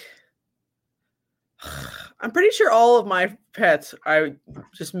 But like, I'm pretty sure all of my pets, I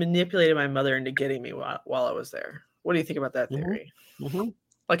just manipulated my mother into getting me while I was there. What do you think about that theory? Mm-hmm.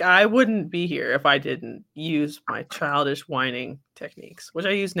 Like, I wouldn't be here if I didn't use my childish whining techniques, which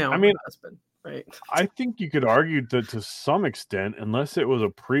I use now with my husband. Right. I think you could argue that to some extent, unless it was a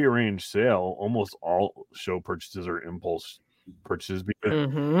prearranged sale, almost all show purchases are impulse purchases because you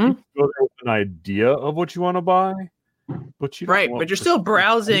go there with an idea of what you want to buy, but you don't but you're still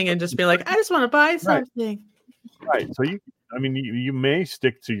browsing and just being like, I just want to buy something. Right. So you may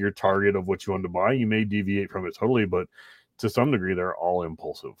stick to your target of what you want to buy. You may deviate from it totally, but to some degree, they're all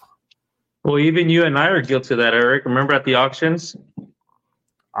impulsive. Well, even you and I are guilty of that, Eric. Remember at the auctions?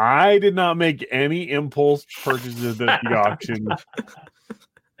 I did not make any impulse purchases at the auction.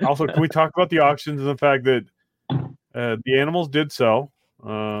 Also, can we talk about the auctions and the fact that the animals did sell?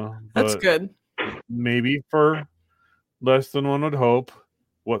 That's good. Maybe for less than one would hope.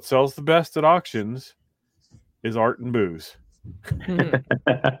 What sells the best at auctions is art and booze.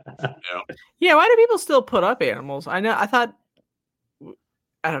 Yeah, why do people still put up animals? I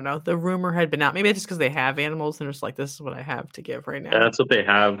don't know. The rumor had been out. Maybe it's just because they have animals and it's like, this is what I have to give right now. Yeah, that's what they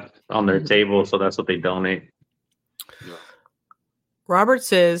have on their table, so that's what they donate. Yeah. Robert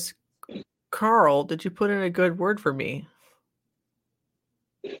says, Carl, did you put in a good word for me?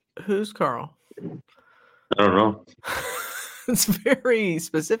 Who's Carl? I don't know. It's very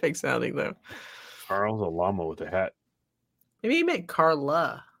specific sounding, though. Carl's a llama with a hat. Maybe he meant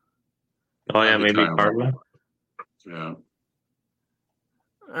Carla. Oh, yeah, maybe Carla. Yeah.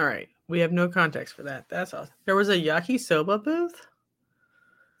 All right. We have no context for that. That's awesome. There was a yakisoba booth?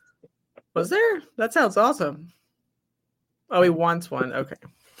 Was there? That sounds awesome. Oh, he wants one. Okay.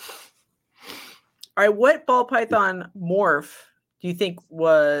 All right. What ball python morph do you think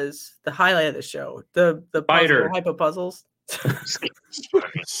was the highlight of the show? The Spider. Hypo puzzles?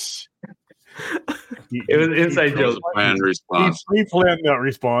 It was inside joke. Planned response. He planned that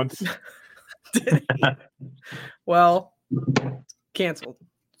response. Well, canceled.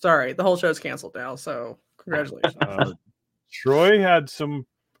 Sorry, the whole show's canceled now. So congratulations. Troy had some.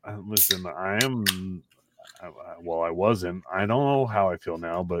 Listen, I wasn't. I don't know how I feel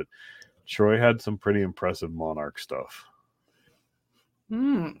now, but Troy had some pretty impressive Monarch stuff.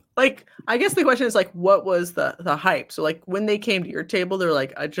 Like, I guess the question is like, what was the hype? So like when they came to your table, they're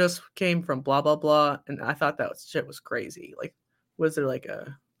like, I just came from blah blah blah, and I thought that shit was crazy. Like, was there like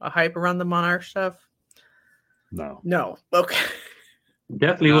a hype around the Monarch stuff? No. Okay.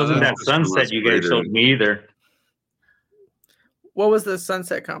 Definitely wasn't that sunset you guys showed me either. What was the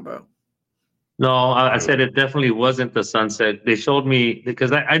sunset combo? No, I said it definitely wasn't the sunset. They showed me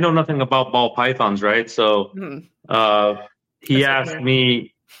because I know nothing about ball pythons, right? So he asked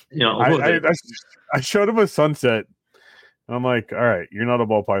me, I showed him a sunset. And I'm like, all right, you're not a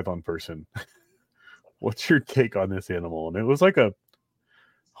ball python person. What's your take on this animal? And it was like a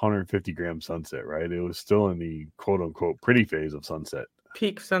 150 gram sunset, right? It was still in the quote unquote pretty phase of sunset.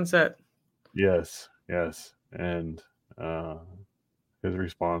 Peak sunset. Yes. And his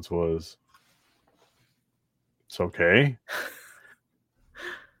response was, it's okay.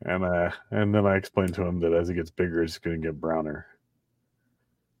 And then I explained to him that as it gets bigger, it's going to get browner.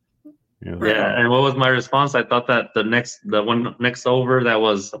 Yeah, and what was my response? I thought that the one next over that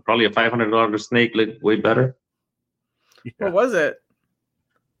was probably a $500 snake looked way better. Yeah. What was it?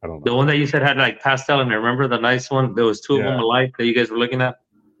 I don't know. The one that you said had like pastel in there. Remember the nice one? There was two of them alike that you guys were looking at.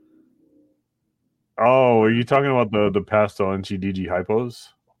 Oh, are you talking about the pastel NCDG hypos?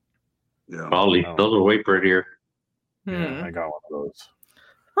 Yeah, probably. Those are way prettier. Yeah, I got one of those.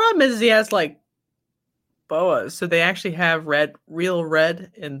 Problem is he has like boas, so they actually have real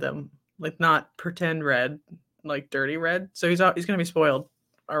red in them, like not pretend red, like dirty red. So he's gonna be spoiled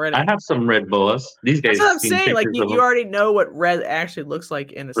already. I have some red boas. These guys. That's what I'm saying. Like you already know what red actually looks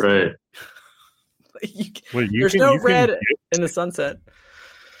like in the sun. Right. There's no red in the sunset.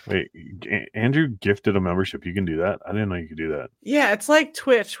 Wait, Andrew gifted a membership. You can do that? I didn't know you could do that. Yeah, it's like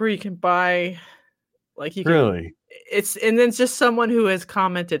Twitch where you can buy, like you can. Really? And then it's just someone who has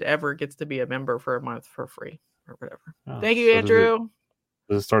commented ever gets to be a member for a month for free or whatever. Thank you, Andrew.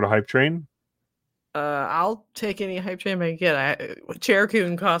 Does it start a hype train? I'll take any hype train I can get.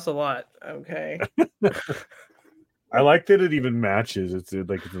 Cherokee costs a lot. Okay. I like that it even matches. It's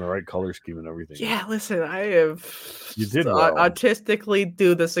like it's in the right color scheme and everything. Yeah, listen, I have. You did well. Autistically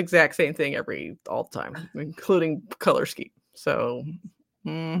do this exact same thing all the time, including color scheme. So,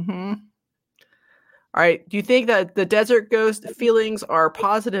 all right. Do you think that the Desert Ghost feelings are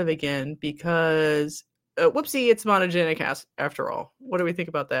positive again? Because, whoopsie, it's monogenic after all. What do we think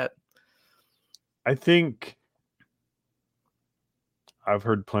about that? I think I've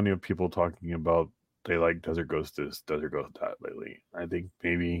heard plenty of people talking about they like Desert Ghost this, Desert Ghost that lately. I think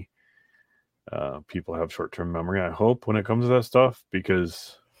maybe people have short-term memory, I hope, when it comes to that stuff,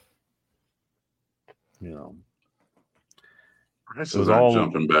 because, Price is all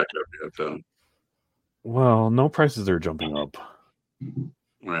jumping back up yet, though. Well, no prices are jumping up.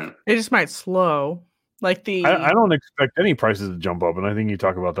 Right. It just might slow. Like I don't expect any prices to jump up, and I think you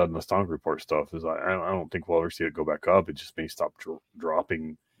talk about that in the stock report stuff. Is I don't think we'll ever see it go back up. It just may stop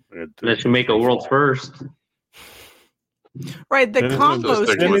dropping. Unless you make a world first. Right, the combo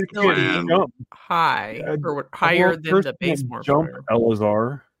is still high or higher than the base morph. Jump,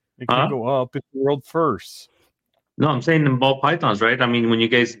 Elazar. It can go up. It's world first. No, I'm saying the ball pythons, right? I mean, when you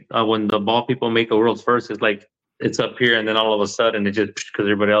guys, when the ball people make a world first, it's like it's up here, and then all of a sudden it just because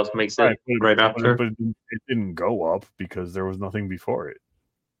everybody else makes it right after. But it didn't go up because there was nothing before it.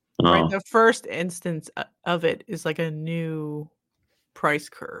 Right, the first instance of it is like a new price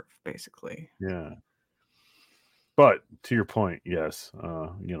curve, basically. Yeah. But to your point, yes,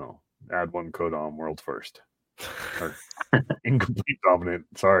 add one codom world first. Or incomplete dominant.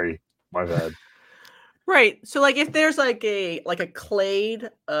 Sorry, my bad. Right. So like if there's like a clade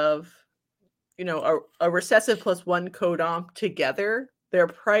of a recessive plus one codom together, their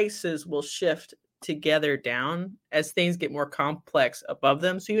prices will shift together down as things get more complex above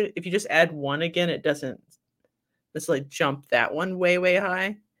them. So if you just add one again, it doesn't necessarily jump that one way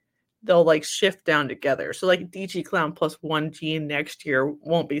high. They'll like shift down together. So like DG Clown plus one gene next year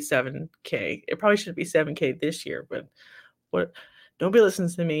won't be 7K. It probably should be 7K this year, but nobody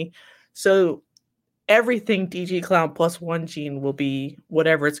listens to me. So everything DG Clown plus one gene will be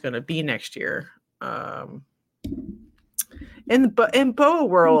whatever it's going to be next year. In Boa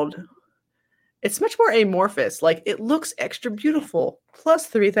World, it's much more amorphous. Like it looks extra beautiful plus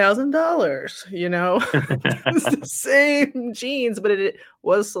 $3,000. It's the same genes, but it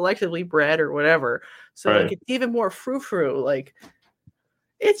was selectively bred or whatever. So like it's even more frou-frou. Like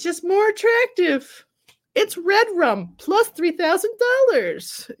it's just more attractive. It's red rum plus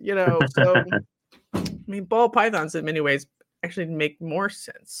 $3,000. So I mean, ball pythons in many ways actually make more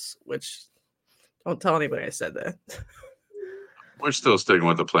sense. Which don't tell anybody I said that. We're still sticking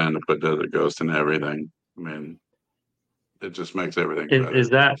with the plan to put Desert Ghost in everything. I mean, it just makes everything better. Is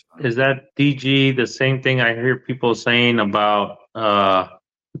that DG the same thing I hear people saying about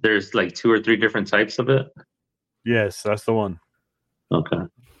there's like 2 or 3 different types of it? Yes, that's the one. Okay.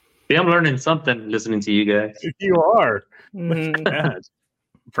 See, I'm learning something listening to you guys. You are. Look at that. I'm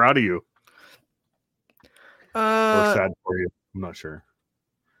proud of you. Or sad for you. I'm not sure.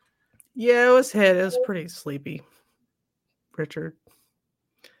 Yeah, it was pretty sleepy. Richard,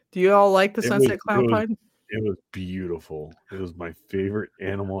 do you all like the Sunset Clown Pied? It was beautiful. It was my favorite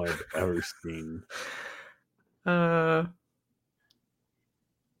animal I've ever seen.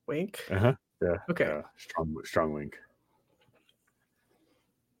 Wink. Yeah. Okay. Yeah. Strong wink.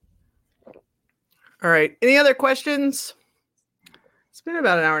 All right. Any other questions? It's been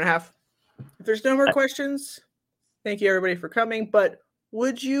about an hour and a half. If there's no more questions, thank you everybody for coming. But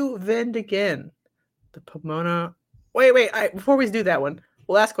would you vend again the Pomona? Wait. Before we do that one,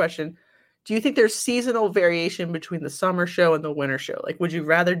 last question. Do you think there's seasonal variation between the summer show and the winter show? Like, would you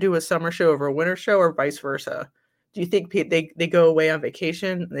rather do a summer show over a winter show or vice versa? Do you think they go away on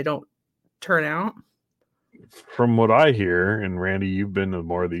vacation and they don't turn out? From what I hear, and Randy, you've been to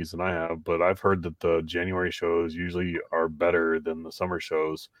more of these than I have, but I've heard that the January shows usually are better than the summer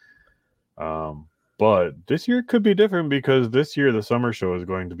shows. But this year could be different because this year the summer show is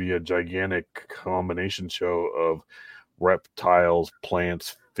going to be a gigantic combination show of reptiles,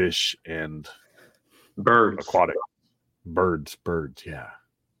 plants, fish, and birds. Aquatic. Birds, yeah.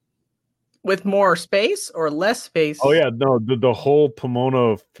 With more space or less space? Oh, yeah. No, the whole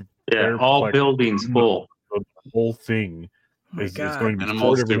Pomona. Yeah, all buildings full. The whole thing is going to be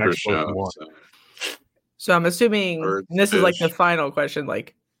four different shows. So I'm assuming, and this is like the final question,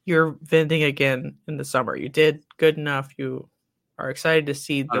 like, you're vending again in the summer. You did good enough. You are excited to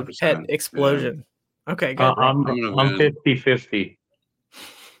see the pet explosion. Yeah. Okay, good. I'm 50-50.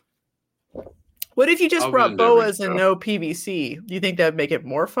 What if you just brought boas and no PVC? Do you think that'd make it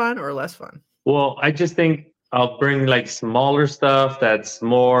more fun or less fun? Well, I just think I'll bring like smaller stuff that's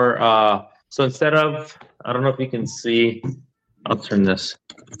more. So instead of, I don't know if you can see, I'll turn this.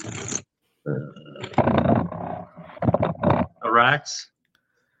 The racks.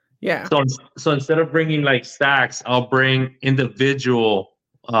 Yeah. So instead of bringing like stacks, I'll bring individual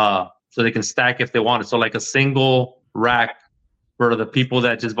so they can stack if they want it. So like a single rack for the people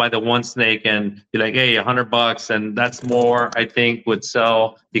that just buy the one snake and be like, hey, $100, and that's more I think would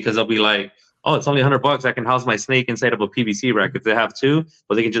sell because they'll be like, oh, it's only $100. I can house my snake inside of a PVC rack. If they have 2,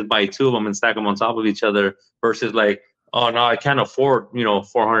 but they can just buy 2 of them and stack them on top of each other versus like, oh no, I can't afford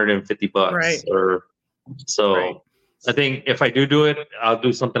 $450. Right. Or so. Right. I think if I do it, I'll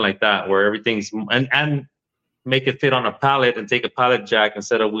do something like that where everything's and make it fit on a pallet and take a pallet jack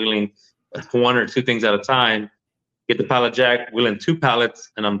instead of wheeling one or two things at a time. Get the pallet jack, wheel in 2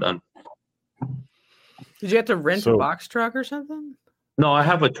 pallets, and I'm done. Did you have to rent a box truck or something? No, I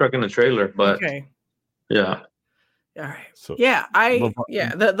have a truck and a trailer, but okay. Yeah. All right. So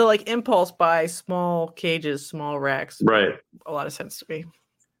the like impulse buy small cages, small racks. Right. A lot of sense to me.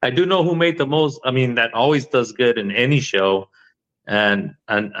 I do know who made the most. I mean, that always does good in any show, and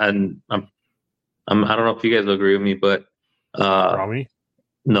I don't know if you guys will agree with me, but Rami?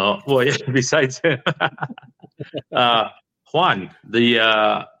 No, well, yeah, besides him, Juan,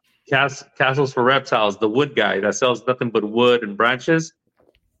 the Castles for Reptiles, the wood guy that sells nothing but wood and branches.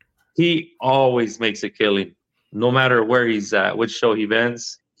 He always makes a killing, no matter where he's at, which show he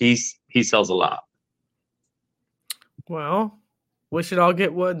vends. He sells a lot. Well, we should all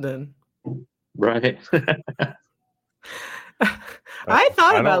get wood then. Right. I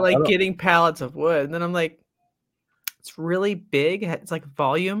thought about getting pallets of wood, and then I'm like, it's really big. It's like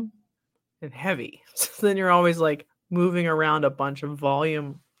volume and heavy. So then you're always like moving around a bunch of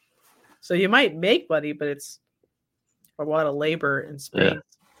volume. So you might make money, but it's a lot of labor and space. Yeah.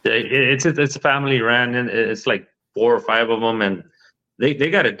 It's a family ran, and it's like 4 or 5 of them, and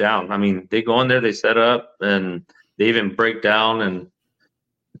they got it down. I mean, they go in there, they set up, and they even break down, and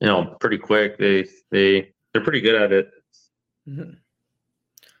pretty quick. They're pretty good at it. Mm-hmm.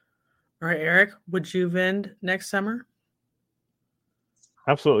 All right, Eric, would you vend next summer?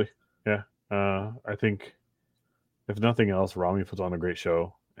 Absolutely. Yeah. I think if nothing else, Rami puts on a great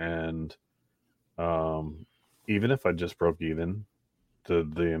show, and even if I just broke even,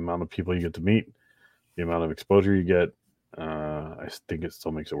 the amount of people you get to meet, the amount of exposure you get, I think it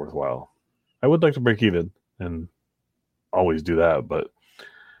still makes it worthwhile. I would like to break even and always do that, but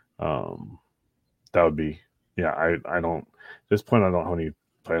that would be, I don't, at this point, I don't have any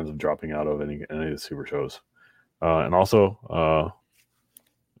plans of dropping out of any of the super shows. And also,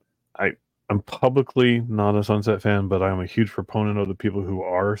 I'm publicly not a Sunset fan, but I'm a huge proponent of the people who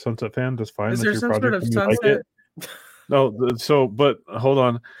are Sunset fans. That's fine. Is there some sort of Sunset? No, but hold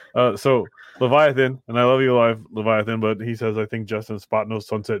on. So Leviathan, and I love you, Leviathan, but he says, I think Justin Spotno's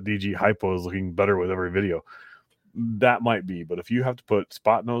Sunset DG hypo is looking better with every video. That might be, but if you have to put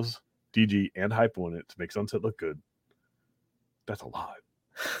Spotnose, DG, and hypo in it to make Sunset look good, that's a lot.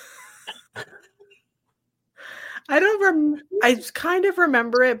 I kind of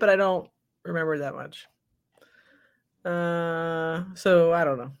remember it, but I don't remember that much. So I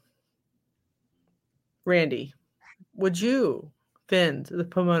don't know. Randy, would you vend the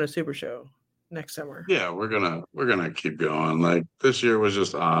Pomona Super Show next summer? Yeah, we're gonna keep going. Like, this year was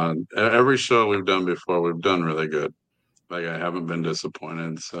just odd. Every show we've done before, we've done really good. Like, I haven't been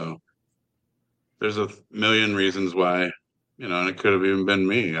disappointed. So there's a million reasons why, and it could have even been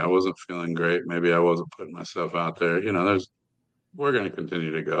me. I wasn't feeling great. Maybe I wasn't putting myself out there. We're gonna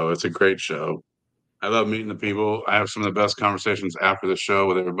continue to go. It's a great show. I love meeting the people. I have some of the best conversations after the show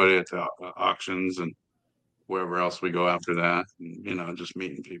with everybody at the auctions and wherever else we go after that. And, just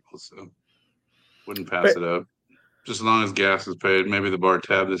meeting people. So wouldn't pass it up. Just as long as gas is paid. Maybe the bar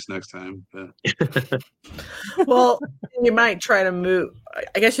tab this next time. Yeah. Well, you might try to move.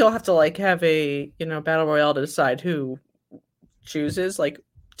 I guess you'll have to have a battle royale to decide who chooses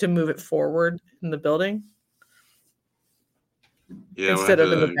to move it forward in the building. Yeah, instead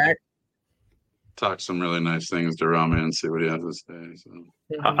of in the back. Talk some really nice things to Rami and see what he has to say. So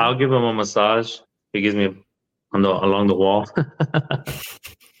I'll give him a massage. He gives me along the wall.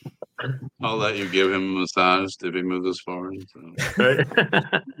 I'll let you give him a massage if he moves us forward. So. Right?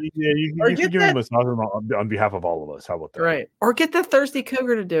 Yeah, you can give him a massage on behalf of all of us. How about that? Right. Or get the thirsty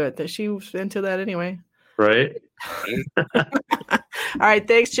cougar to do it. That she was into that anyway. Right. All right.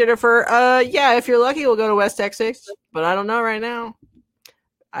 Thanks, Jennifer. If you're lucky, we'll go to West Texas, but I don't know right now.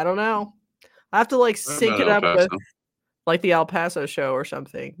 I don't know. I have to sync it up with the El Paso show or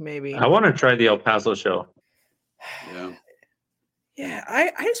something, maybe. I want to try the El Paso show. Yeah. Yeah,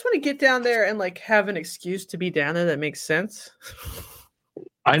 I just want to get down there and have an excuse to be down there that makes sense.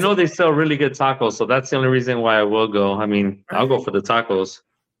 I know they sell really good tacos, so that's the only reason why I will go. I mean, I'll go for the tacos.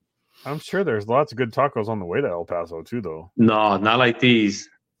 I'm sure there's lots of good tacos on the way to El Paso too, though. No, not like these.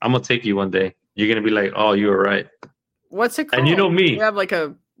 I'm gonna take you one day. You're gonna be like, "Oh, you were right." What's it called? And you know me. Do you have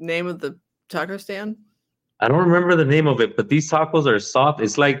a name of the taco stand? I don't remember the name of it, but these tacos are soft.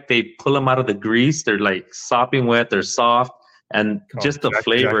 It's like they pull them out of the grease. They're sopping wet. They're soft. And just the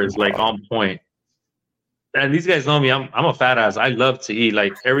flavor is on point. And these guys know me. I'm a fat ass. I love to eat.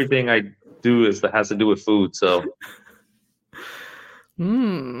 Everything I do has to do with food. So.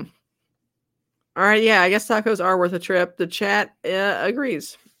 All right. Yeah, I guess tacos are worth a trip. The chat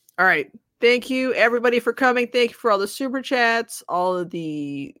agrees. All right. Thank you, everybody, for coming. Thank you for all the super chats, all of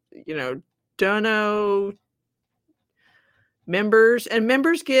the, dono members. And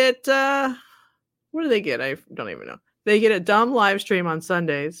members get, what do they get? I don't even know. They get a dumb live stream on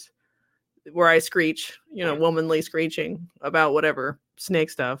Sundays where I screech, womanly screeching about whatever snake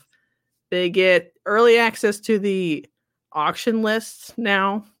stuff. They get early access to the auction lists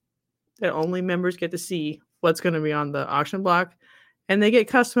now that only members get to see what's going to be on the auction block. And they get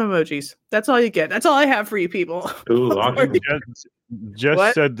custom emojis. That's all you get. That's all I have for you people. Ooh,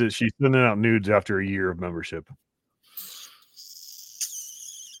 Jess said that she's sending out nudes after a year of membership.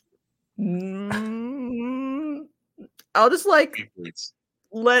 I'll just let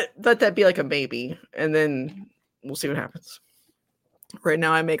that be like a maybe, and then we'll see what happens. Right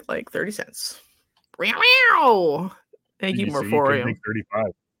now, I make like 30 cents. Thank you, Morphorio.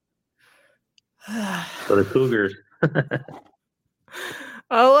 35. For the Cougars.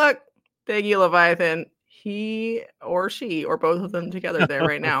 Oh, look. Thank you, Leviathan. He or she or both of them together there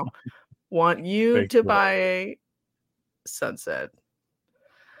right now want you to buy a Sunset.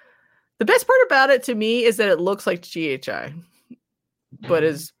 The best part about it to me is that it looks like GHI, but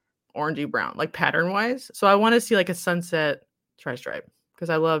is orangey brown, like pattern wise. So I want to see like a Sunset tri-stripe because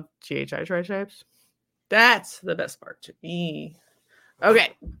I love GHI tri-stripes. That's the best part to me. Okay,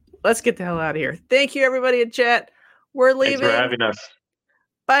 let's get the hell out of here. Thank you, everybody in chat. We're leaving. Thanks for having us.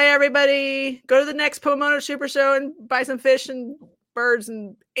 Bye, everybody. Go to the next Pomona Super Show and buy some fish and birds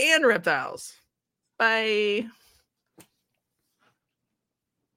and reptiles. Bye.